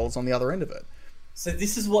tax dollars on the other end of it. So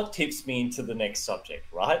this is what tips me into the next subject,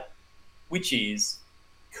 right? Which is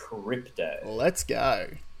crypto. Let's go.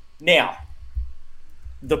 Now,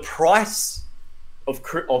 the price of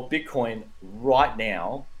Bitcoin right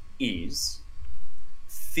now is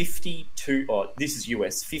this is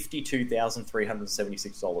US,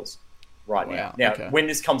 $52,376 right now. Now, when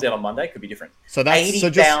this comes out on Monday, it could be different. So that's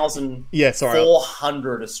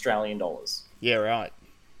 80,400 Australian dollars. Yeah, right.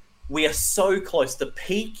 We are so close. The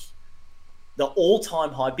peak, the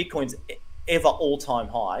all-time high, Bitcoin's ever all-time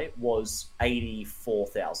high was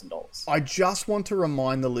 $84,000. I just want to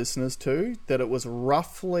remind the listeners too that it was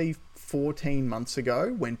roughly 14 months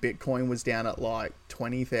ago when Bitcoin was down at like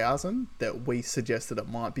 20,000 that we suggested it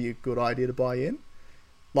might be a good idea to buy in.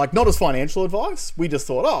 Like, not as financial advice. We just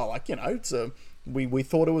thought, we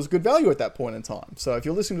thought it was good value at that point in time. So if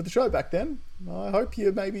you're listening to the show back then, I hope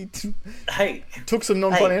you maybe took some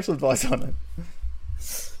non-financial advice on it.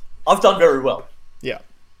 I've done very well. Yeah.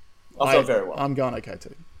 I've done very well. I'm going okay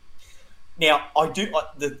too. Now,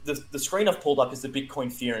 the screen I've pulled up is the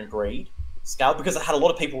Bitcoin Fear and Greed scale because I had a lot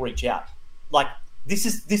of people reach out. Like, This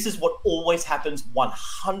is what always happens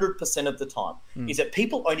 100% of the time, is that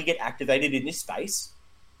people only get activated in this space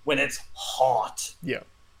when it's hot. Yeah.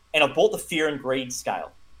 And I bought the fear and greed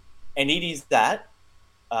scale, and it is that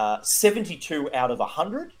 72 out of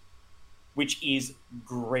 100, which is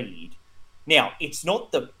greed. Now, it's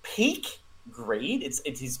not the peak greed.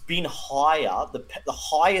 It has been higher. The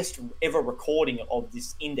highest ever recording of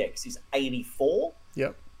this index is 84.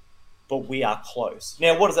 Yep. But we are close.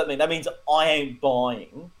 Now, what does that mean? That means I ain't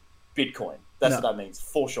buying Bitcoin. That's what that means,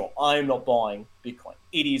 for sure. I am not buying Bitcoin.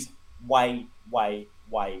 It is way, way,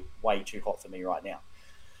 way, way too hot for me right now.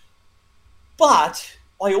 But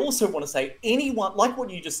I also want to say, anyone, like what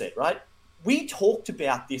you just said, right? We talked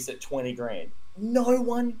about this at 20 grand. No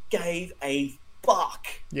one gave a fuck.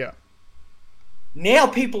 Yeah. Now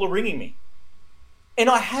people are ringing me. And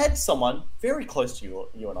I had someone very close to you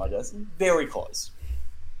and I, Justin, very close,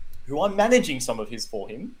 who I'm managing some of his for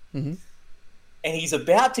him. Mm-hmm. And he's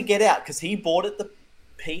about to get out because he bought at the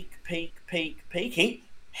peak.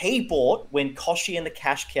 He bought when Koshi and the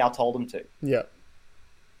cash cow told him to. Yeah.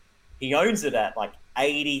 He owns it at like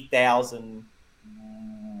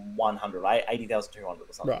 80,100, 80,200 or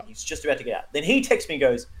something. Right. He's just about to get out. Then he texts me and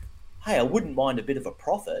goes, hey, I wouldn't mind a bit of a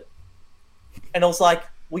profit. And I was like,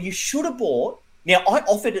 well, you should have bought. Now, I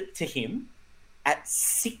offered it to him at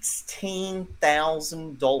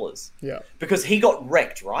 $16,000. Yeah. Because he got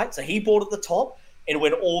wrecked, right? So he bought at the top and it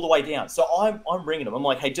went all the way down. So I'm ringing him. I'm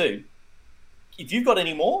like, hey, dude, if you've got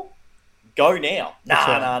any more, go now.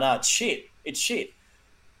 Nah, it's shit.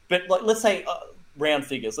 But like, let's say round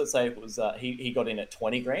figures. Let's say it was he got in at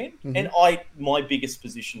 20 grand, and my biggest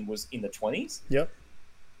position was in the 20s. Yep.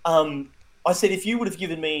 I said, if you would have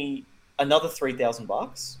given me another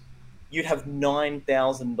 $3,000, you'd have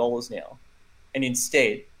 $9,000 now, and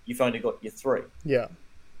instead you've only got your $3,000. Yeah.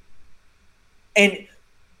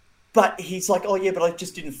 But he's like, oh yeah, but I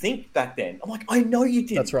just didn't think back then. I'm like, I know you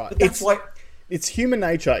didn't. That's right. But that's It's human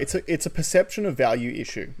nature. It's a perception of value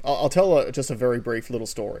issue. I'll tell just a very brief little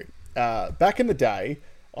story. Back in the day,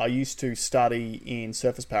 I used to study in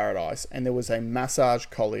Surfers Paradise, and there was a massage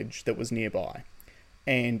college that was nearby.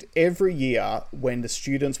 And every year, when the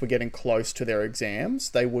students were getting close to their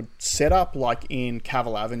exams, they would set up, like in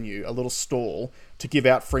Cavill Avenue, a little stall to give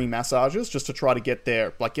out free massages, just to try to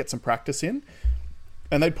get some practice in.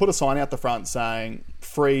 And they'd put a sign out the front saying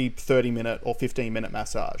free 30-minute or 15-minute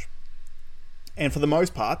massage. And for the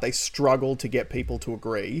most part, they struggled to get people to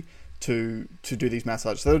agree to do these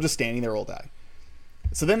massages. So they were just standing there all day.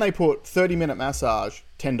 So then they put 30-minute massage,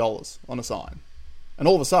 $10 on a sign. And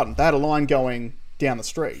all of a sudden, they had a line going down the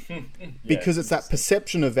street. Because it's that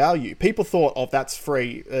perception of value. People thought, oh, that's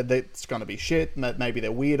free. That's going to be shit. Maybe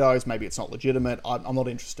they're weirdos. Maybe it's not legitimate. I'm not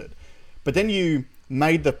interested. But then you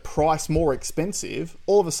made the price more expensive.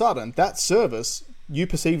 All of a sudden, that service, you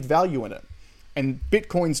perceived value in it. And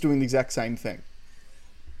Bitcoin's doing the exact same thing.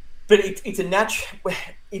 But it's a natural.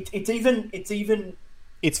 It's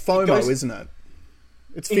FOMO, isn't it?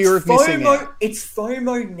 It's fear of missing out. It's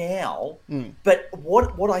FOMO now. But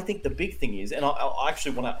what I think the big thing is, and I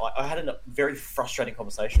actually want to. I had a very frustrating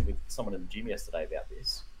conversation with someone in the gym yesterday about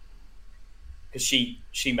this, because she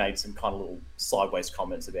made some kind of little sideways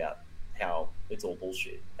comments about how it's all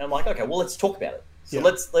bullshit. And I'm like, okay, well, let's talk about it. So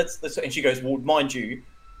let's. And she goes, well, mind you,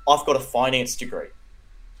 I've got a finance degree.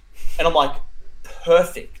 And I'm like,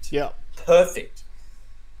 perfect. Yeah. Perfect.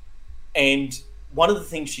 And one of the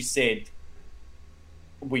things she said,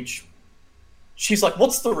 which she's like,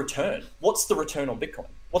 what's the return? What's the return on Bitcoin?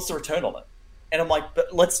 What's the return on it? And I'm like,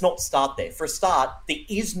 but let's not start there. For a start, there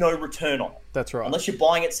is no return on it. That's right. Unless you're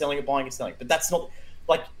buying it, selling it, buying it, selling it. But that's not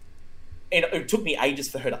like, and it took me ages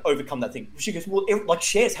for her to overcome that thing. She goes, well, like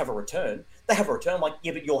shares have a return. They have a return. I'm like,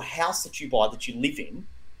 yeah, but your house that you buy, that you live in,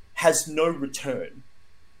 has no return,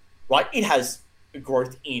 right? It has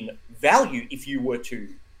growth in value if you were to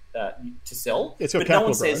sell. It's got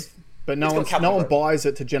capital growth, but no one buys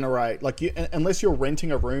it to generate, like, unless you're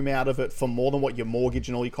renting a room out of it for more than what your mortgage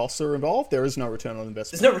and all your costs are involved. There is no return on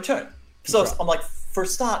investment. There's no return. So I'm like, for a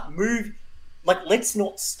start, let's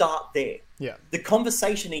not start there. Yeah. The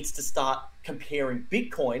conversation needs to start comparing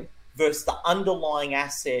Bitcoin versus the underlying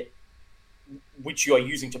asset which you are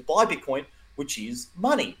using to buy Bitcoin, which is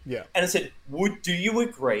money. Yeah. And I said, do you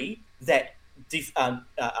agree that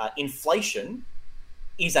inflation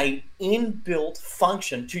is a inbuilt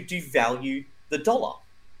function to devalue the dollar?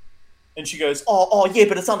 And she goes, oh yeah,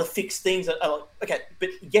 but it's under fixed things. And I'm like, okay, but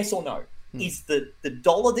yes or no? Is the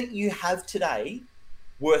dollar that you have today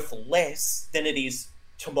worth less than it is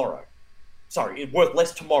tomorrow? Sorry, it's worth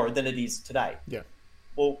less tomorrow than it is today. Yeah.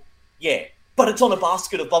 Well, yeah, but it's on a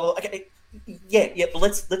basket of blah, blah, blah. Okay, yeah. But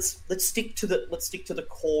let's stick to the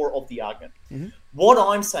core of the argument. What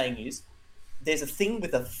I'm saying is, there's a thing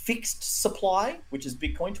with a fixed supply, which is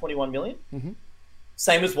Bitcoin, 21 million.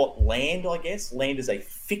 Same as what land, I guess. Land is a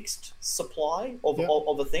fixed supply of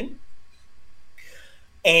a thing.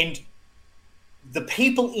 And the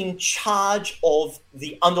people in charge of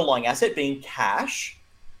the underlying asset, being cash,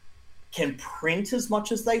 can print as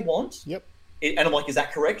much as they want. Yep. And I'm like, is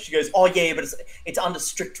that correct? She goes, oh, yeah, but it's under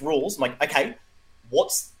strict rules. I'm like, okay,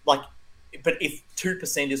 but if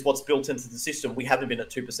 2% is what's built into the system, we haven't been at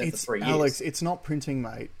 2% for 3 years. Alex, it's not printing,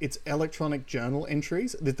 mate. It's electronic journal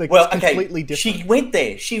entries. They're completely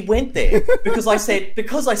different. She went there because I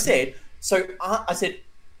said, so I said,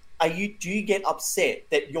 do you get upset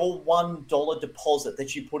that your $1 deposit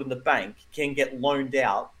that you put in the bank can get loaned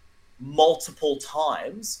out multiple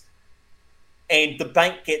times, and the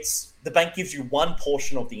bank gives you one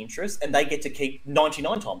portion of the interest and they get to keep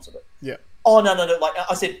 99 times of it? Yeah. Oh, no. Like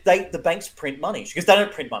I said, the banks print money. She goes, they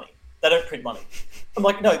don't print money. I'm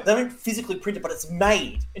like, no, they don't physically print it, but it's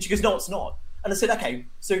made. And she goes, no, it's not. And I said, okay,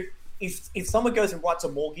 so if someone goes and writes a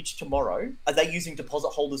mortgage tomorrow, are they using deposit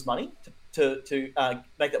holders' money to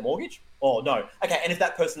make that mortgage? Oh, no. Okay, and if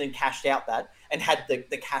that person then cashed out that and had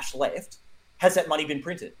the cash left, has that money been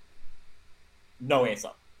printed? No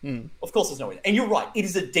answer. Of course there's no answer. And you're right, it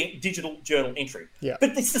is a digital journal entry. Yeah.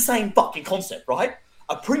 But it's the same fucking concept, right?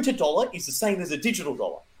 A printed dollar is the same as a digital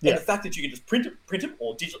dollar. Yeah. And the fact that you can just print it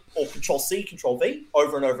or Control-C, Control-V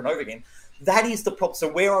over and over and over again, that is the problem.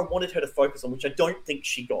 So where I wanted her to focus on, which I don't think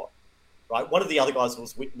she got, right? One of the young guys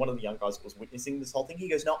was witnessing this whole thing. He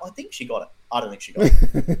goes, no, I think she got it. I don't think she got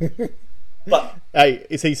it. But hey,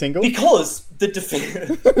 is he single? Because her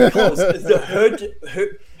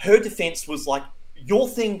defense was like, your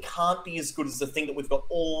thing can't be as good as the thing that we've got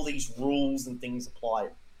all these rules and things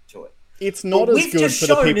applied to it. It's not as good for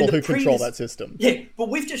the people who control that system. Yeah, but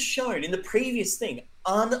we've just shown in the previous thing,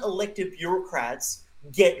 unelected bureaucrats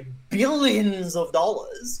get billions of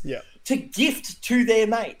dollars to gift to their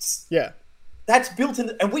mates. Yeah. That's built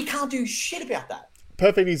in, and we can't do shit about that.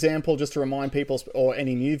 Perfect example, just to remind people or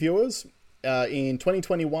any new viewers, in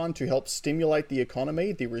 2021, to help stimulate the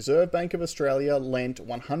economy, the Reserve Bank of Australia lent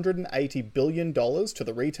 $180 billion to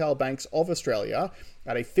the retail banks of Australia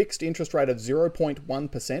at a fixed interest rate of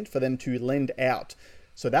 0.1% for them to lend out.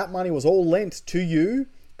 So that money was all lent to you,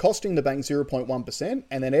 costing the bank 0.1%,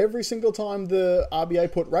 and then every single time the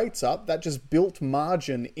RBA put rates up, that just built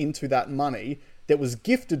margin into that money that was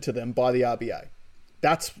gifted to them by the RBA.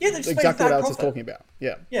 That's exactly what Alex is talking about.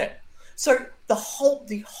 Yeah. Yeah. So the whole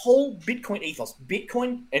Bitcoin ethos,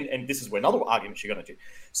 and this is where another argument you're going to do.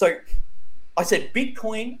 So I said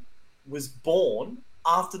Bitcoin was born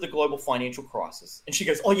after the global financial crisis, and she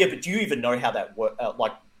goes, "Oh yeah, but do you even know how that worked?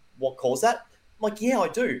 Like what caused that?" I'm like, "Yeah, I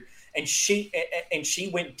do." And she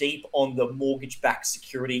went deep on the mortgage-backed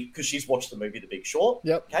security because she's watched the movie The Big Short.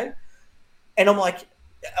 Yep. Okay. And I'm like,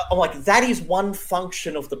 that is one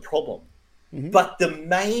function of the problem, but the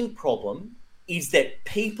main problem is that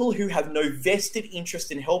people who have no vested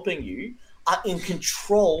interest in helping you are in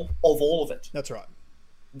control of all of it. That's right.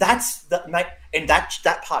 That's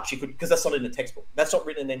that part she could, because that's not in the textbook. That's not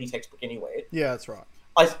written in any textbook anywhere. Yeah, that's right.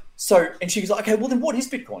 And she was like, okay, well then what is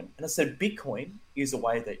Bitcoin? And I said, Bitcoin is a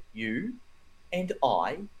way that you and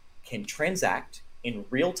I can transact in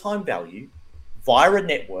real-time value via a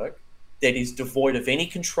network that is devoid of any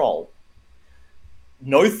control.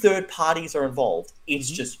 No third parties are involved. It's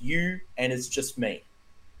just you and it's just me.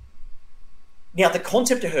 Now, the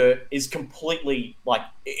concept to her is completely like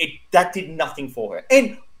that did nothing for her.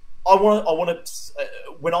 And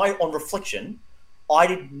on reflection, I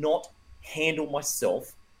did not handle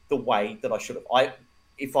myself the way that I should have.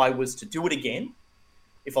 If I was to do it again,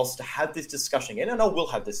 if I was to have this discussion again, and I will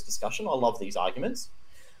have this discussion, I love these arguments,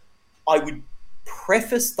 I would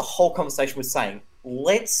preface the whole conversation with saying,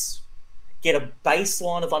 let's get a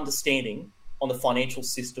baseline of understanding on the financial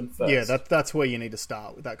system first. Yeah, that's where you need to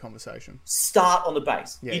start with that conversation. Start on the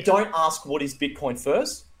base. You don't ask what is Bitcoin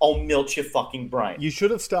first. I'll melt your fucking brain. You should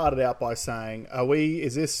have started out by saying,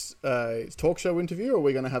 is this a talk show interview or are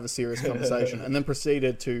we going to have a serious conversation? And then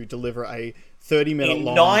proceeded to deliver a 30-minute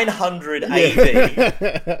long... 900 AD.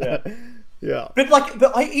 Yeah. But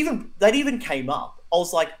that even came up. I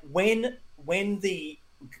was like, when the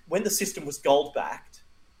system was gold backed,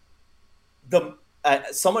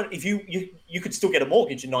 if you could still get a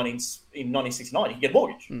mortgage in 1969, you could get a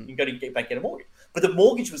mortgage. You can go to your bank and get a mortgage. But the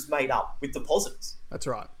mortgage was made up with deposits. That's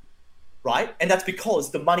right. Right? And that's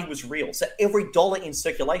because the money was real. So every dollar in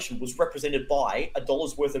circulation was represented by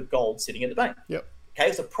 $1 worth of gold sitting at the bank. Yep. Okay,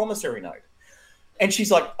 it's a promissory note. And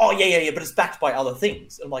she's like, oh, yeah, but it's backed by other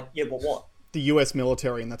things. And I'm like, yeah, but what? the US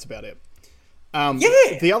military, and that's about it.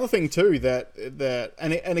 Yeah. The other thing too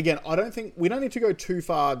and again, we don't need to go too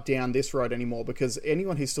far down this road anymore, because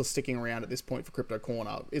anyone who's still sticking around at this point for Crypto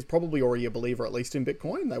Corner is probably already a believer, at least in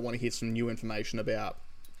Bitcoin. They want to hear some new information about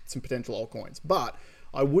some potential altcoins. But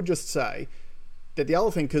I would just say that the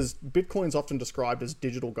other thing, because Bitcoin's often described as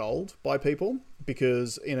digital gold by people,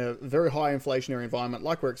 because in a very high inflationary environment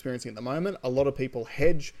like we're experiencing at the moment, a lot of people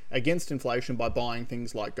hedge against inflation by buying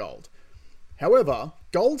things like gold. However,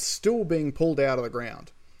 gold's still being pulled out of the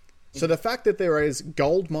ground. So the fact that there is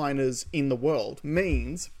gold miners in the world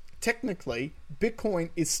means, technically,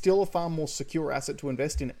 Bitcoin is still a far more secure asset to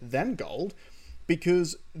invest in than gold,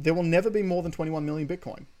 because there will never be more than 21 million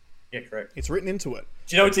Bitcoin. Yeah, correct. It's written into it.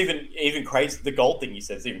 Do you know it's even crazy? The gold thing you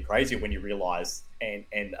said is even crazier when you realize, and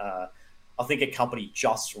I think a company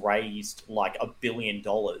just raised like $1 billion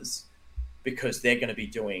because they're going to be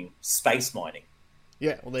doing space mining.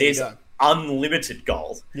 Yeah, well, there you go. Unlimited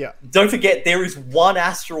gold. Yeah. Don't forget, there is one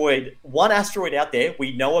asteroid out there,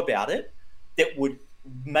 we know about it, that would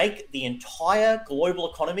make the entire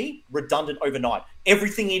global economy redundant overnight.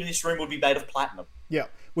 Everything in this room would be made of platinum. Yeah,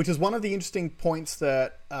 which is one of the interesting points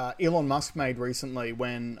that Elon Musk made recently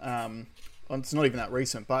when, it's not even that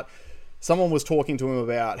recent, but someone was talking to him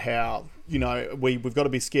about how, we've got to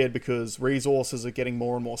be scared because resources are getting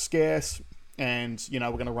more and more scarce, and, we're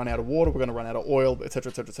going to run out of water, we're going to run out of oil, et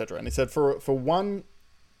cetera, et cetera, et cetera. And he said,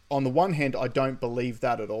 on the one hand, I don't believe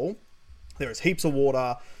that at all. There is heaps of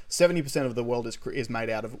water. 70% of the world is made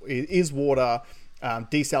out of water.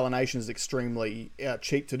 Desalination is extremely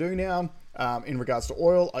cheap to do now. In regards to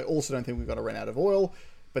oil, I also don't think we've got to run out of oil.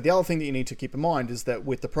 But the other thing that you need to keep in mind is that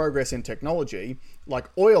with the progress in technology, like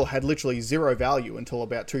oil had literally zero value until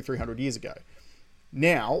about 200-300 years ago.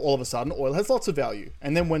 Now, all of a sudden, oil has lots of value.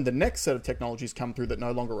 And then when the next set of technologies come through that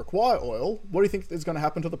no longer require oil, what do you think is going to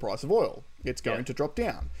happen to the price of oil? It's going to drop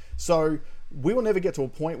down. So we will never get to a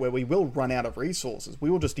point where we will run out of resources. We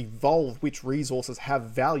will just evolve which resources have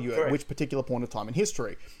value at which particular point of time in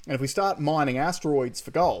history. And if we start mining asteroids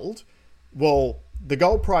for gold, well, the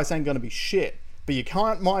gold price ain't going to be shit. But you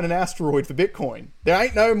can't mine an asteroid for Bitcoin. There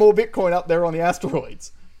ain't no more Bitcoin up there on the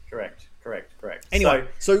asteroids. Correct. Anyway,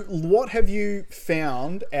 so what have you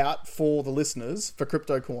found out for the listeners for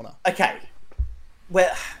Crypto Corner? Okay.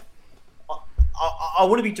 Well, I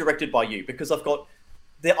want to be directed by you because I've got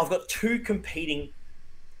two competing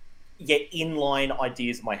yet inline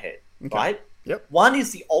ideas in my head, right? Yep. One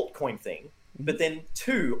is the altcoin thing, but then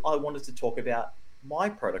two, I wanted to talk about my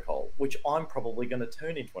protocol, which I'm probably going to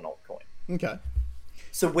turn into an altcoin. Okay.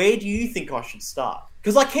 So where do you think I should start?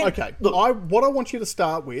 Because I can't... Okay, look, what I want you to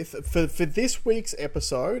start with, for this week's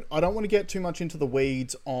episode, I don't want to get too much into the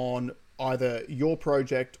weeds on either your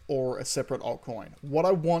project or a separate altcoin. What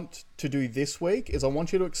I want to do this week is I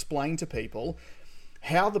want you to explain to people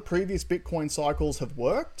how the previous Bitcoin cycles have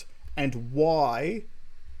worked and why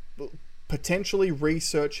potentially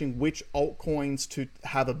researching which altcoins to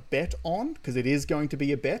have a bet on, because it is going to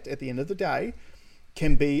be a bet at the end of the day,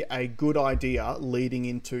 can be a good idea leading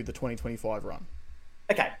into the 2025 run.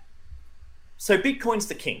 Okay. So Bitcoin's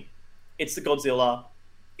the king. It's the Godzilla.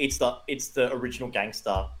 It's the original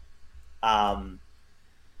gangster. But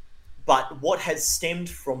what has stemmed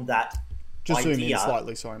from that Just idea... zoom in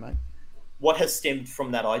slightly, sorry, mate. What has stemmed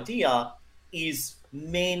from that idea is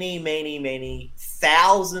many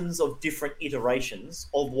thousands of different iterations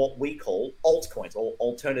of what we call altcoins or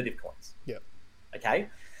alternative coins. Yeah. Okay?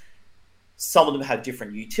 Some of them have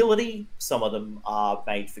different utility. Some of them are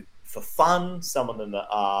made for fun. Some of them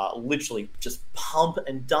are literally just pump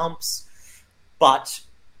and dumps. But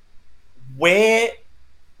where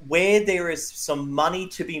there is some money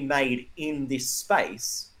to be made in this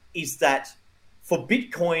space is that for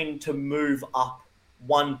Bitcoin to move up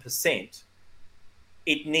 1%,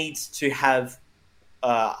 it needs to have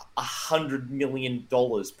 $100 million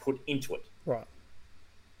put into it. Right.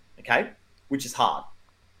 Okay? Which is hard.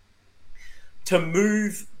 To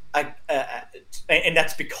move, and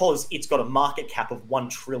that's because it's got a market cap of $1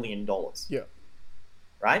 trillion. Yeah.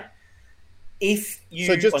 Right? If you...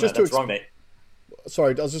 So that's wrong, mate.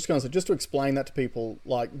 Sorry, I was just going to say, just to explain that to people,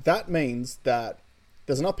 like, that means that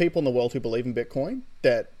there's enough people in the world who believe in Bitcoin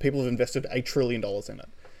that people have invested $1 trillion in it.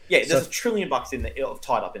 Yeah, there's $1 trillion in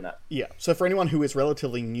tied up in that. Yeah. So for anyone who is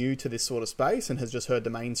relatively new to this sort of space and has just heard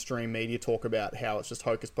the mainstream media talk about how it's just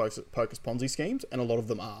hocus pocus Ponzi schemes, and a lot of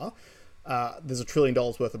them are, there's $1 trillion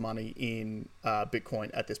worth of money in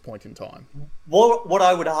Bitcoin at this point in time. What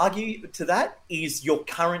I would argue to that is your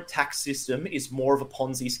current tax system is more of a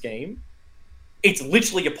Ponzi scheme. It's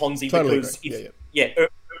literally a Ponzi Totally because agree.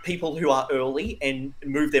 people who are early and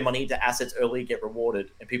move their money into assets early get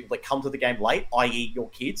rewarded, and people that come to the game late, i.e. your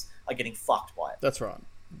kids, are getting fucked by it. That's right.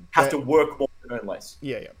 Have to work more and earn less.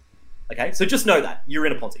 Yeah. Okay, so just know that. You're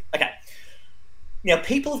in a Ponzi. Okay. Now,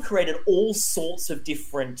 people have created all sorts of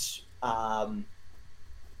different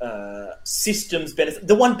systems, benefit.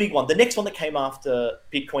 The one big one, the next one that came after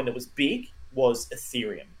Bitcoin that was big was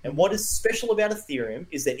Ethereum. And what is special about Ethereum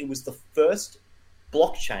is that it was the first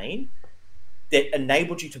blockchain that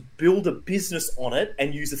enabled you to build a business on it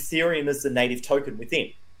and use Ethereum as the native token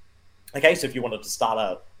within. Okay, so if you wanted to start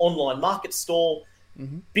an online market stall,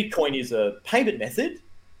 Bitcoin is a payment method,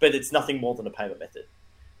 but it's nothing more than a payment method.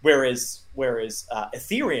 Whereas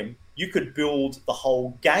Ethereum, you could build the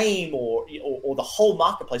whole game or the whole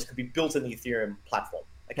marketplace could be built in the Ethereum platform.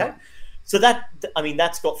 Okay, right. So that's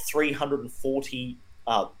got $340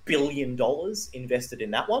 billion invested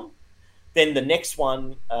in that one. Then the next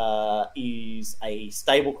one is a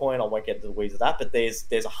stable coin. I won't get into the weeds of that, but there's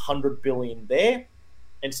 100 billion there,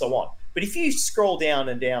 and so on. But if you scroll down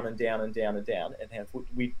and down and down and down and down, and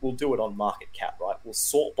we'll do it on market cap, right? We'll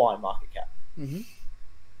sort by market cap. If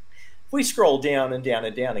we scroll down and down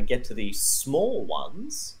and down and get to these small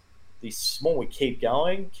ones, we keep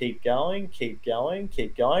going.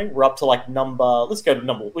 We're up to like let's go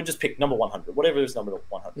to we'll just pick number 100, whatever is number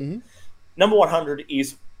 100. Number 100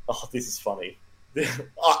 is, oh, this is funny.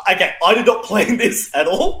 Okay, I did not plan this at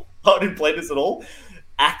all.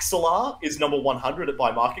 Axelar is number 100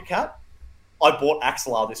 by market cap. I bought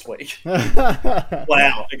Axelar this week.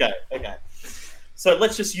 Wow. Okay. So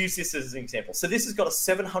let's just use this as an example. So this has got a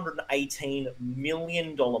 $718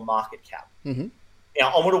 million market cap. Now,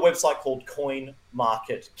 I'm on a website called Coin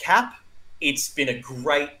Market Cap. It's been a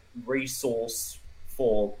great resource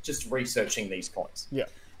for just researching these coins. Yeah.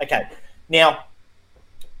 Okay. Now,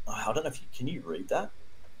 I don't know if can you read that?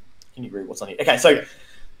 Can you read what's on here? Okay, so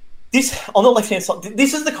this on the left-hand side,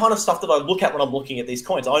 this is the kind of stuff that I look at when I'm looking at these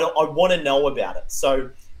coins. I want to know about it.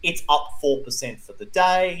 So it's up 4% for the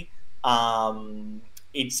day.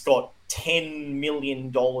 It's got $10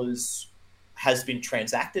 million has been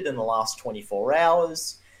transacted in the last 24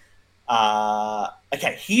 hours.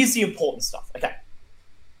 Okay, here's the important stuff. Okay.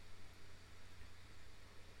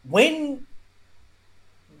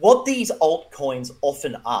 What these altcoins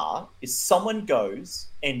often are is someone goes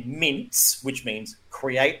and mints, which means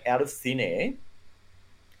create out of thin air,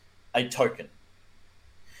 a token.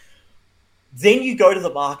 Then you go to the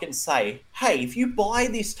market and say, hey, if you buy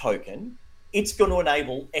this token, it's going to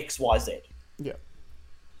enable X, Y, Z. Yeah.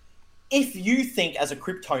 If you think, as a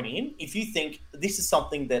Kryptonian, if you think this is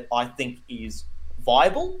something that I think is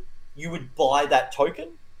viable, you would buy that token.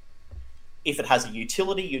 If it has a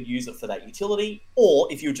utility, you'd use it for that utility.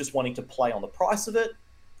 Or if you're just wanting to play on the price of it,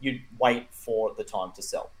 you'd wait for the time to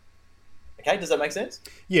sell. Okay, does that make sense?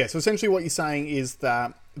 Yeah, so essentially what you're saying is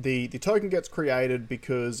that the token gets created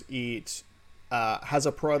because it has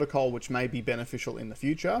a protocol which may be beneficial in the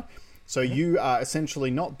future. So you are essentially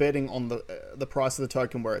not betting on the price of the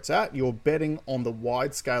token where it's at. You're betting on the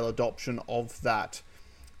wide-scale adoption of that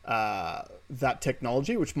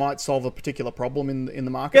technology, which might solve a particular problem in the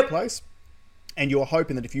marketplace. Yep. And you're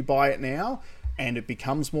hoping that if you buy it now and it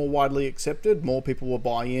becomes more widely accepted, more people will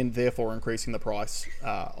buy in, therefore increasing the price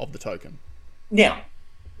of the token. Now,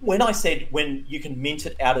 when I said when you can mint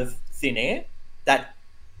it out of thin air, that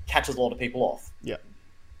catches a lot of people off. Yeah.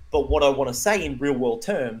 But what I want to say in real world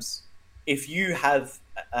terms, if you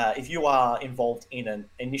are involved in an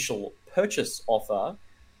initial purchase offer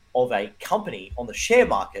of a company on the share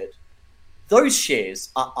market, those shares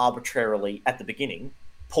are arbitrarily at the beginning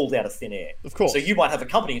pulled out of thin air. Of course. So you might have a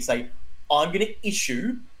company and say, I'm going to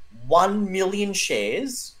issue 1 million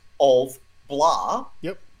shares of blah.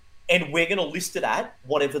 Yep. And we're going to list it at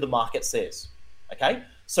whatever the market says. Okay.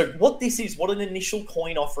 So what this is, what an initial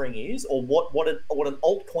coin offering is, or what an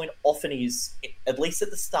altcoin often is, at least at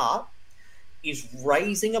the start, is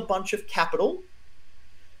raising a bunch of capital.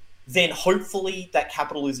 Then hopefully that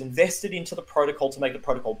capital is invested into the protocol to make the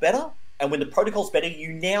protocol better. And when the protocol's better,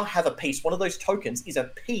 you now have a piece. One of those tokens is a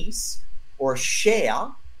piece or a share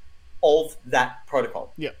of that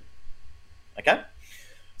protocol. Yeah. Okay.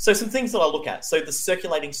 So some things that I look at. So the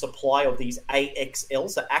circulating supply of these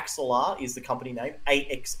AXL. So Axelar is the company name.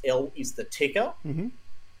 AXL is the ticker.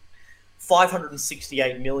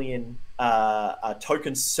 568 million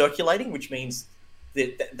tokens circulating, which means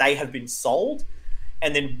that they have been sold.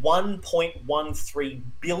 And then 1.13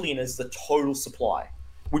 billion is the total supply,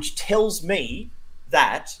 which tells me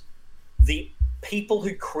that the people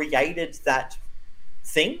who created that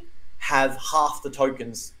thing have half the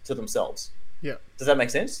tokens to themselves. Yeah. Does that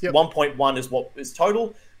make sense? Yep. 1.1 is what is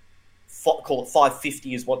total. call it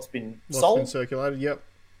 550 is what's been What's sold. been circulated? Yep.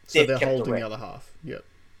 So They've they're kept the holding the rest. other half. Yep.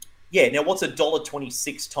 Yeah. Now, what's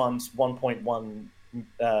 $1.26 times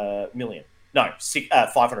 1.1 million? No,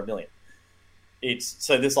 500 million. It's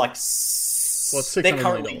so there's like Well, it's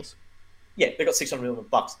 $600 million. Yeah, they've got $600 million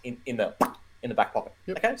in the back pocket.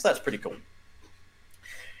 Yep. Okay, so that's pretty cool.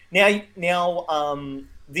 Now,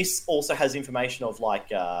 this also has information of like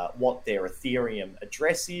what their Ethereum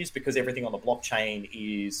address is, because everything on the blockchain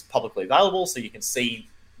is publicly available, so you can see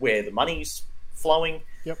where the money's flowing.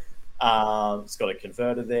 Yep. It's got a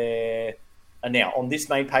converter there, and now on this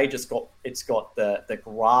main page, it's got the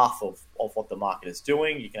graph of what the market is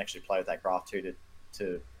doing. You can actually play with that graph too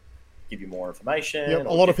to give you more information. Yep. A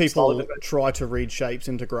lot of people try to read shapes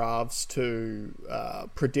into graphs to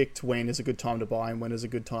predict when is a good time to buy and when is a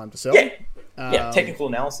good time to sell. Yeah, technical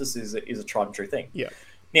analysis is a tried and true thing. Yeah.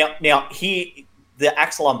 Now here, the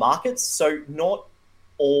Axelar markets, so not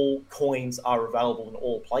all coins are available in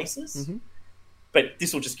all places, but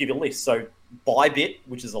this will just give you a list. So Bybit,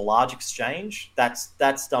 which is a large exchange, that's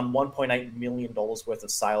done $1.8 million worth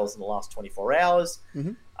of sales in the last 24 hours.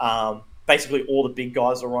 Basically, all the big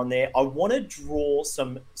guys are on there. I want to draw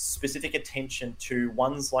some specific attention to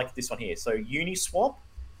ones like this one here. So Uniswap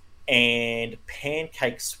and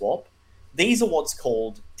PancakeSwap. These are what's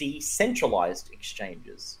called decentralized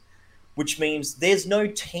exchanges, which means there's no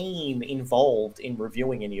team involved in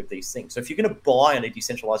reviewing any of these things. So if you're going to buy on a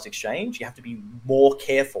decentralized exchange, you have to be more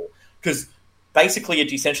careful, because basically a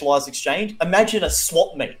decentralized exchange, imagine a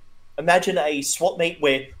swap meet. Imagine a swap meet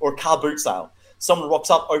or a car boot sale. Someone rocks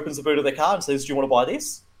up, opens the boot of their car and says, do you want to buy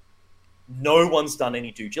this? No one's done any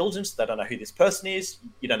due diligence. They don't know who this person is.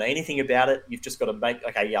 You don't know anything about it. You've just got to make,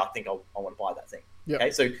 okay, yeah, I think I want to buy that thing. Yep. Okay,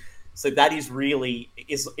 so that is really,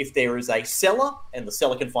 if there is a seller and the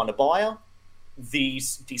seller can find a buyer,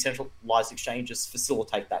 these decentralized exchanges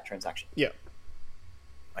facilitate that transaction. Yeah.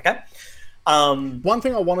 Okay. One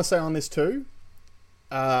thing I want to say on this too,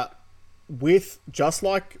 with just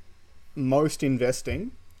like most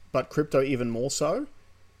investing, but crypto even more so,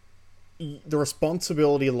 the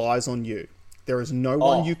responsibility lies on you. There is no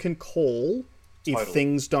one you can call if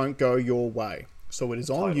things don't go your way. So it is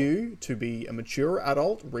on you to be a mature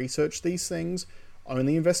adult, research these things,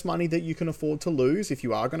 only invest money that you can afford to lose if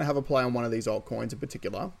you are going to have a play on one of these altcoins in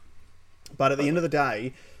particular. But at the end of the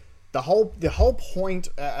day, the whole point,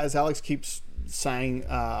 as Alex keeps saying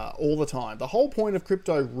all the time, the whole point of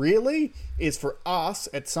crypto really is for us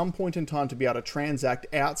at some point in time to be able to transact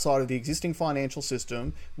outside of the existing financial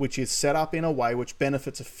system, which is set up in a way which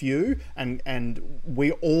benefits a few, and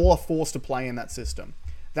we all are forced to play in that system.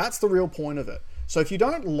 That's the real point of it. So if you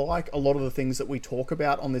don't like a lot of the things that we talk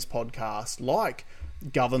about on this podcast, like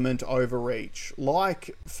government overreach,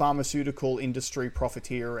 like pharmaceutical industry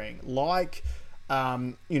profiteering, like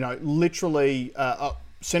literally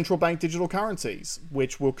central bank digital currencies,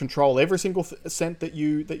 which will control every single cent that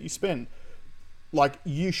you spend, like,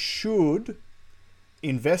 you should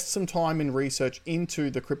invest some time in research into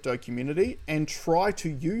the crypto community and try to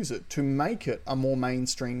use it to make it a more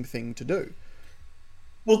mainstream thing to do.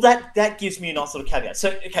 Well, that gives me a nice little caveat.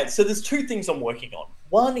 So there's two things I'm working on.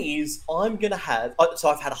 One is I've had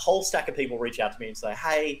a whole stack of people reach out to me and say,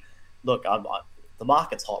 hey, look, the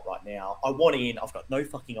market's hot right now. I want in. I've got no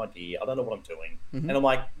fucking idea. I don't know what I'm doing. And I'm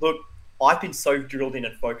like, look, I've been so drilled in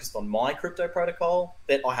and focused on my crypto protocol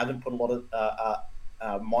that I haven't put a lot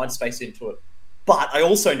of mind space into it. But I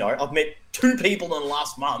also know I've met 2 people in the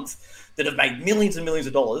last month that have made millions and millions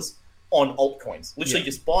of dollars on altcoins. Literally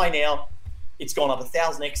just buy now. It's gone up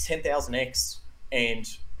 1,000x, 10,000x, and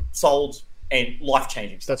sold, and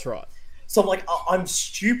life-changing stuff. That's right. So I'm like, I'm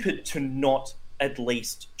stupid to not at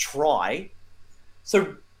least try.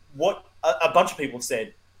 So what a bunch of people have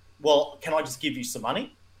said, well, can I just give you some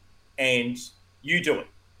money and you do it?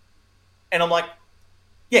 And I'm like,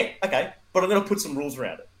 yeah, okay, but I'm going to put some rules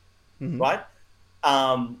around it, right?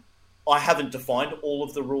 I haven't defined all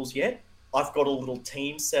of the rules yet. I've got a little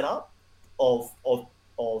team set up of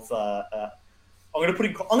I'm going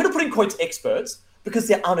to put in quotes experts, because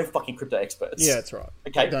there are no fucking crypto experts. Yeah, that's right.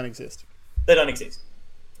 Okay, they don't exist. They don't exist.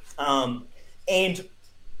 And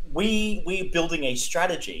we're building a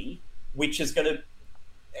strategy which is going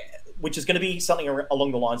to be something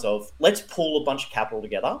along the lines of, let's pull a bunch of capital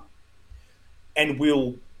together, and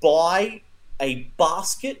we'll buy a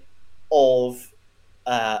basket of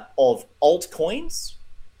altcoins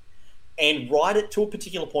and ride it to a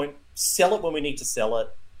particular point, sell it when we need to sell it,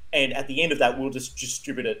 and at the end of that, we'll just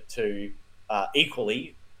distribute it to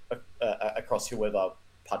equally across whoever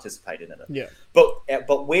participated in it. Yeah.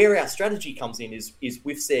 But where our strategy comes in is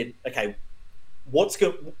we've said, okay,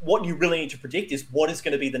 what you really need to predict is what is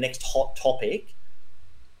going to be the next hot topic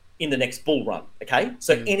in the next bull run. Okay,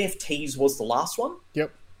 so NFTs was the last one.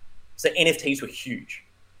 Yep. So NFTs were huge.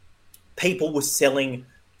 People were selling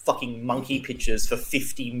fucking monkey pictures for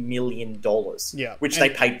 $50 million. Yeah. Which they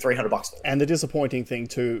paid $300 for. And the disappointing thing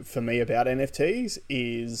too for me about NFTs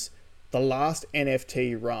is the last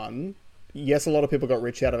NFT run. Yes, a lot of people got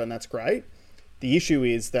rich out of it, and that's great. The issue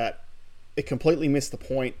is that it completely missed the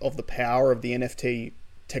point of the power of the NFT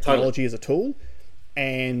technology as a tool.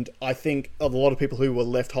 And I think a lot of people who were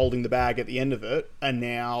left holding the bag at the end of it are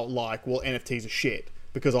now like, well, NFTs are shit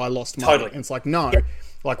because I lost money. And it's like, no. Yep.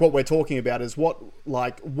 Like, what we're talking about is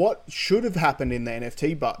what should have happened in the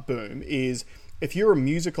NFT boom is if you're a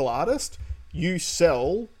musical artist, you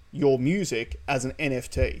sell your music as an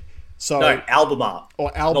NFT. So no, album art.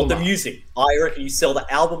 Or album not art. The music. I reckon you sell the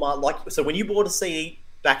album art. Like, so when you bought a CD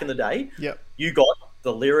back in the day, yep, you got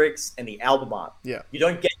the lyrics and the album art. Yeah. You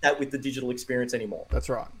don't get that with the digital experience anymore. That's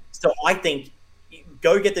right. So I think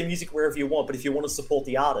go get the music wherever you want, but if you want to support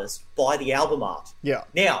the artist, buy the album art. Yeah.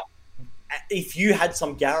 Now, if you had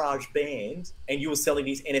some garage band and you were selling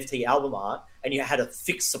these NFT album art and you had a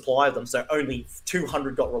fixed supply of them, so only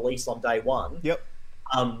 200 got released on day one. Yep.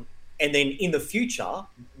 And then in the future,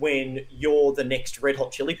 when you're the next Red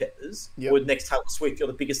Hot Chili Peppers or the next Taylor Swift, you're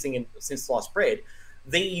the biggest thing since sliced bread.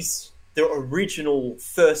 The original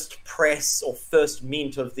first press or first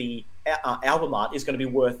mint of the album art is going to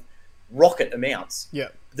be worth rocket amounts. Yeah.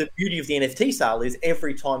 The beauty of the NFT sale is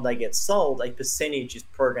every time they get sold, a percentage is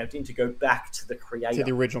programmed in to go back to the creator. To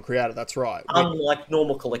the original creator, that's right. Unlike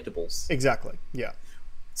normal collectibles. Exactly, yeah.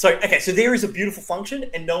 So there is a beautiful function,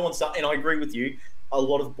 and no one's done, and I agree with you, a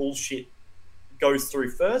lot of bullshit goes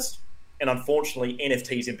through first, and unfortunately,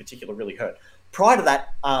 NFTs in particular really hurt. Prior to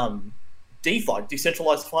that, DeFi,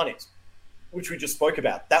 decentralized finance, which we just spoke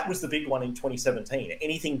about, that was the big one in 2017.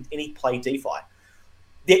 Any play DeFi.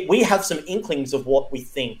 We have some inklings of what we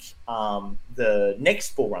think the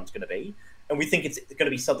next bull run's going to be, and we think it's going to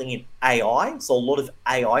be something in AI. So a lot of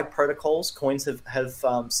AI protocols, coins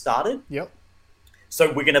have started. Yep.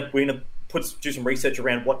 So we're going to do some research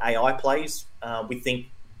around what AI plays. We think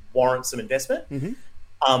warrants some investment.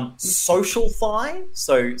 Mm-hmm. Social fi,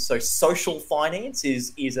 so social finance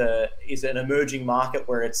is an emerging market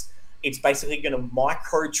where it's basically going to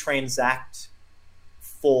microtransact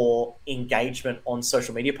for engagement on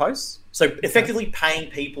social media posts. So effectively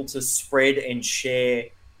paying people to spread and share.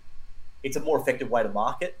 It's a more effective way to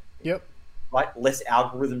market. Yep. Right? Less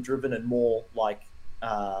algorithm driven and more like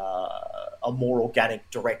a more organic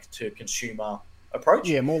direct to consumer approach.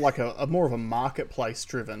 Yeah, more like a more of a marketplace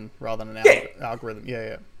driven rather than an algorithm.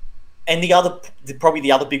 Yeah. And probably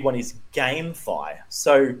the other big one is GameFi.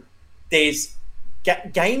 So there's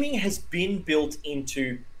gaming has been built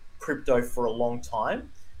into crypto for a long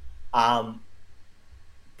time.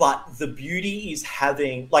 But the beauty is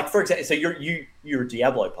having, like, for example, so you're a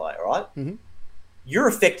Diablo player, right? Mm-hmm. You're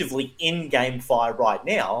effectively in GameFi right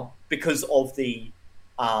now because of the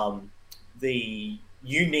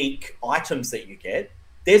unique items that you get.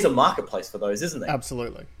 There's a marketplace for those, isn't there?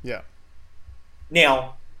 Absolutely, yeah.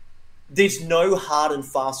 Now, there's no hard and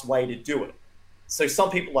fast way to do it. So some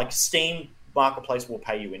people, like Steam Marketplace, will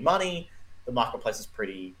pay you in money. The marketplace is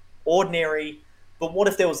pretty ordinary. But what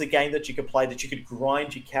if there was a game that you could play that you could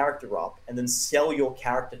grind your character up and then sell your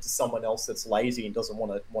character to someone else that's lazy and doesn't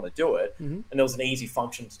want to do it? Mm-hmm. And there was an easy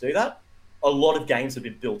function to do that. A lot of games have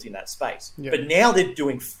been built in that space. Yep. But now they're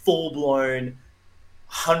doing full-blown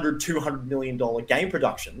 $100, $200 million game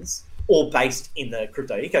productions, all based in the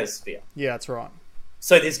crypto ecosphere. Yeah, that's right.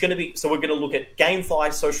 So we're going to look at GameFi,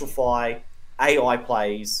 SocialFi, AI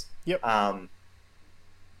plays. Yep.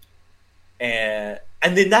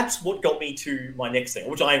 And then that's what got me to my next thing,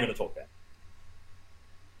 which I am going to talk about.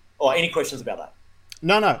 Or any questions about that?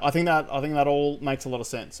 No. I think that all makes a lot of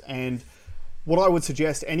sense. And what I would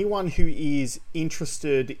suggest, anyone who is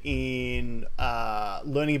interested in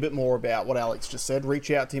learning a bit more about what Alex just said, reach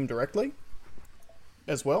out to him directly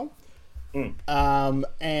as well.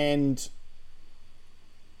 And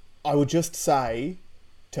I would just say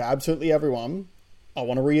to absolutely everyone, I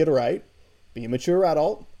want to reiterate, be a mature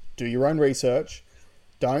adult, do your own research.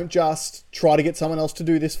 Don't just try to get someone else to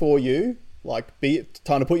do this for you. Like, be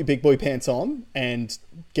time to put your big boy pants on and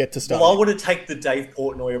get to study. Well, I want to take the Dave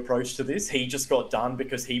Portnoy approach to this. He just got done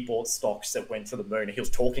because he bought stocks that went to the moon. He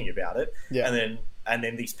was talking about it. Yeah. And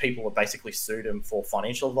then these people have basically sued him for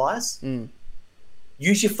financial advice.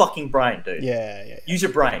 Use your fucking brain, dude. Yeah. Use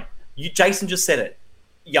your brain. Jason just said it.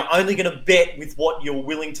 You're only going to bet with what you're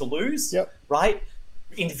willing to lose. Yep. Right?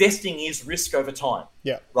 Investing is risk over time.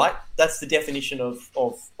 Yeah. Right? That's the definition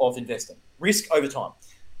of investing. Risk over time.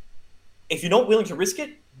 If you're not willing to risk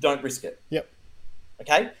it, don't risk it. Yep.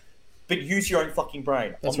 Okay? But use your own fucking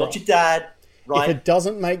brain. That's I'm not right. your dad, right? If it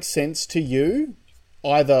doesn't make sense to you,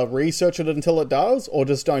 either research it until it does, or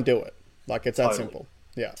just don't do it. Like, it's that simple.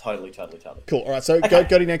 Yeah. Totally. Cool. All right, so go to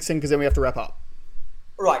your next thing, because then we have to wrap up.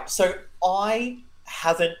 Right, so I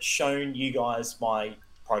haven't shown you guys my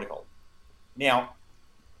protocol. Now,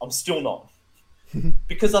 I'm still not.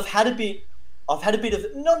 Because I've had a bit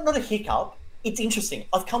of, not a hiccup, it's interesting.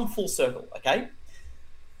 I've come full circle, okay?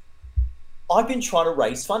 I've been trying to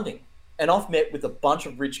raise funding, and I've met with a bunch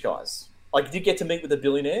of rich guys. I did get to meet with a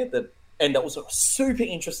billionaire, and that was a super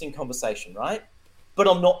interesting conversation, right? But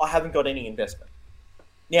I haven't got any investment.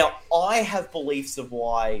 Now, I have beliefs of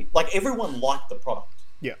why, like, everyone liked the product.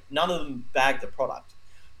 Yeah. None of them bagged the product.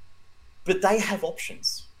 But they have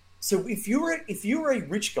options. So if you're a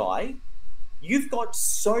rich guy, you've got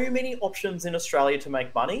so many options in Australia to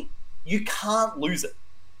make money, you can't lose it.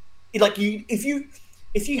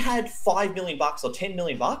 If you had $5 million or $10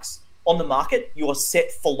 million on the market, you are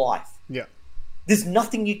set for life. Yeah. There's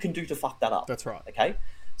nothing you can do to fuck that up. That's right. Okay?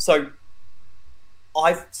 So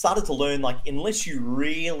I've started to learn, like, unless you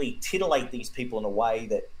really titillate these people in a way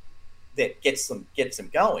that gets them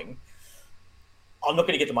going, I'm not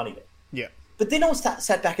going to get the money there. Yeah. But then I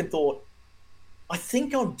sat back and thought, I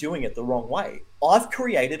think I'm doing it the wrong way. I've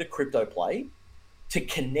created a crypto play to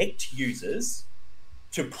connect users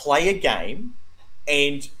to play a game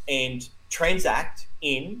and transact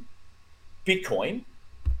in Bitcoin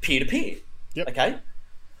peer-to-peer. Yep. Okay?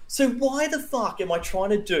 So why the fuck am I trying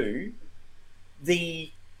to do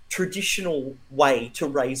the traditional way to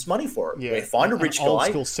raise money for it? Yeah. Where find a rich An old guy,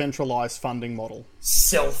 school centralized funding model.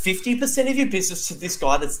 sell 50% of your business to this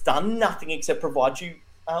guy that's done nothing except provide you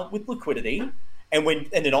with liquidity, and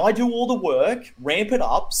then I do all the work, ramp it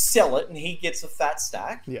up, sell it, and he gets a fat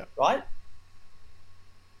stack. Yeah. Right?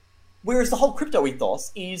 Whereas the whole crypto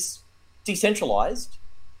ethos is decentralized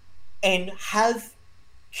and have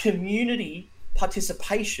community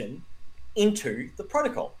participation into the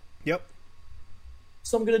protocol. Yep.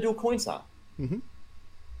 So I'm going to do a coin sale. Mm-hmm.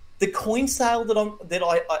 The coin sale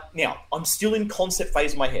now I'm still in concept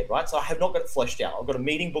phase in my head, right? So I have not got it fleshed out. I've got a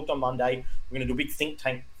meeting booked on Monday. We're going to do a big think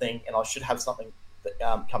tank thing, and I should have something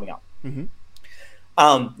coming up. Mm-hmm.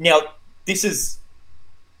 Now this is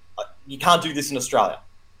you can't do this in Australia.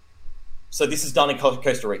 So this is done in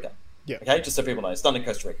Costa Rica. Yeah. Okay, just so people know, it's done in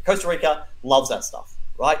Costa Rica. Costa Rica loves that stuff,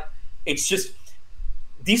 right? It's just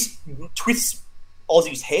this twists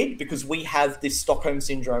Aussie's head because we have this Stockholm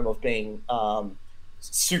syndrome of being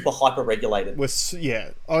super hyper regulated.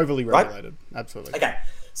 Overly Right? regulated. Absolutely. Okay,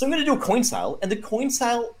 so I'm going to do a coin sale, and the coin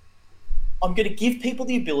sale, I'm going to give people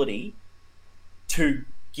the ability to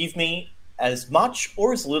give me as much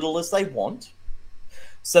or as little as they want,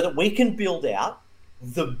 so that we can build out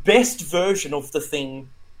the best version of the thing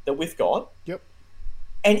that we've got. Yep.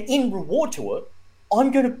 And in reward to it,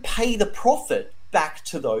 I'm going to pay the profit back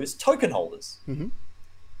to those token holders. Mm-hmm.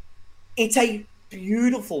 It's a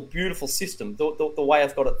beautiful, beautiful system, the way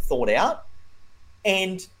I've got it thought out.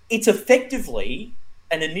 And it's effectively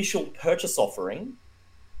an initial purchase offering,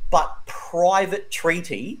 but private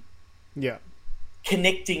treaty. Yeah.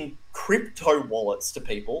 Connecting crypto wallets to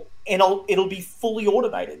people, and it'll be fully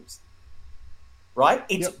automated. Right?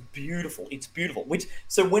 It's beautiful. It's beautiful.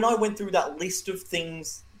 So when I went through that list of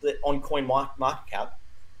things that on CoinMarketCap,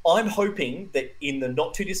 I'm hoping that in the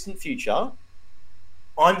not too distant future,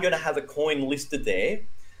 I'm going to have a coin listed there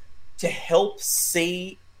to help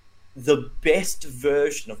see the best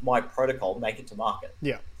version of my protocol make it to market.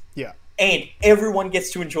 Yeah. Yeah. And everyone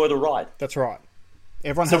gets to enjoy the ride. That's right.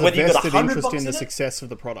 Everyone So has a whether you've got vested $100 interest in the in it- success of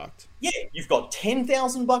the product. Yeah, you've got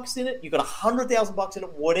 $10,000 in it, you've got $100,000 in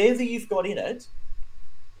it, whatever you've got in it,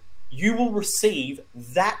 you will receive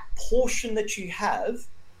that portion that you have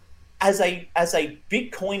as a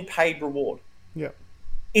Bitcoin paid reward. Yeah.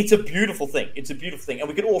 It's a beautiful thing. It's a beautiful thing. And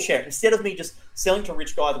we could all share it. Instead of me just selling to a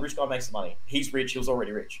rich guy, the rich guy makes the money. He's rich, he was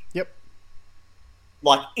already rich. Yep.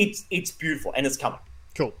 Like, it's beautiful, and it's coming.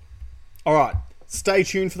 Cool. All right. Stay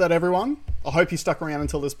tuned for that, everyone. I hope you stuck around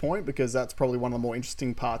until this point, because that's probably one of the more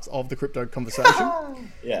interesting parts of the crypto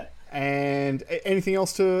conversation. Yeah. And anything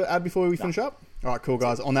else to add before we finish up? All right, cool,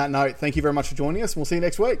 guys. On that note, thank you very much for joining us, and we'll see you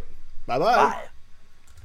next week. Bye-bye. Bye.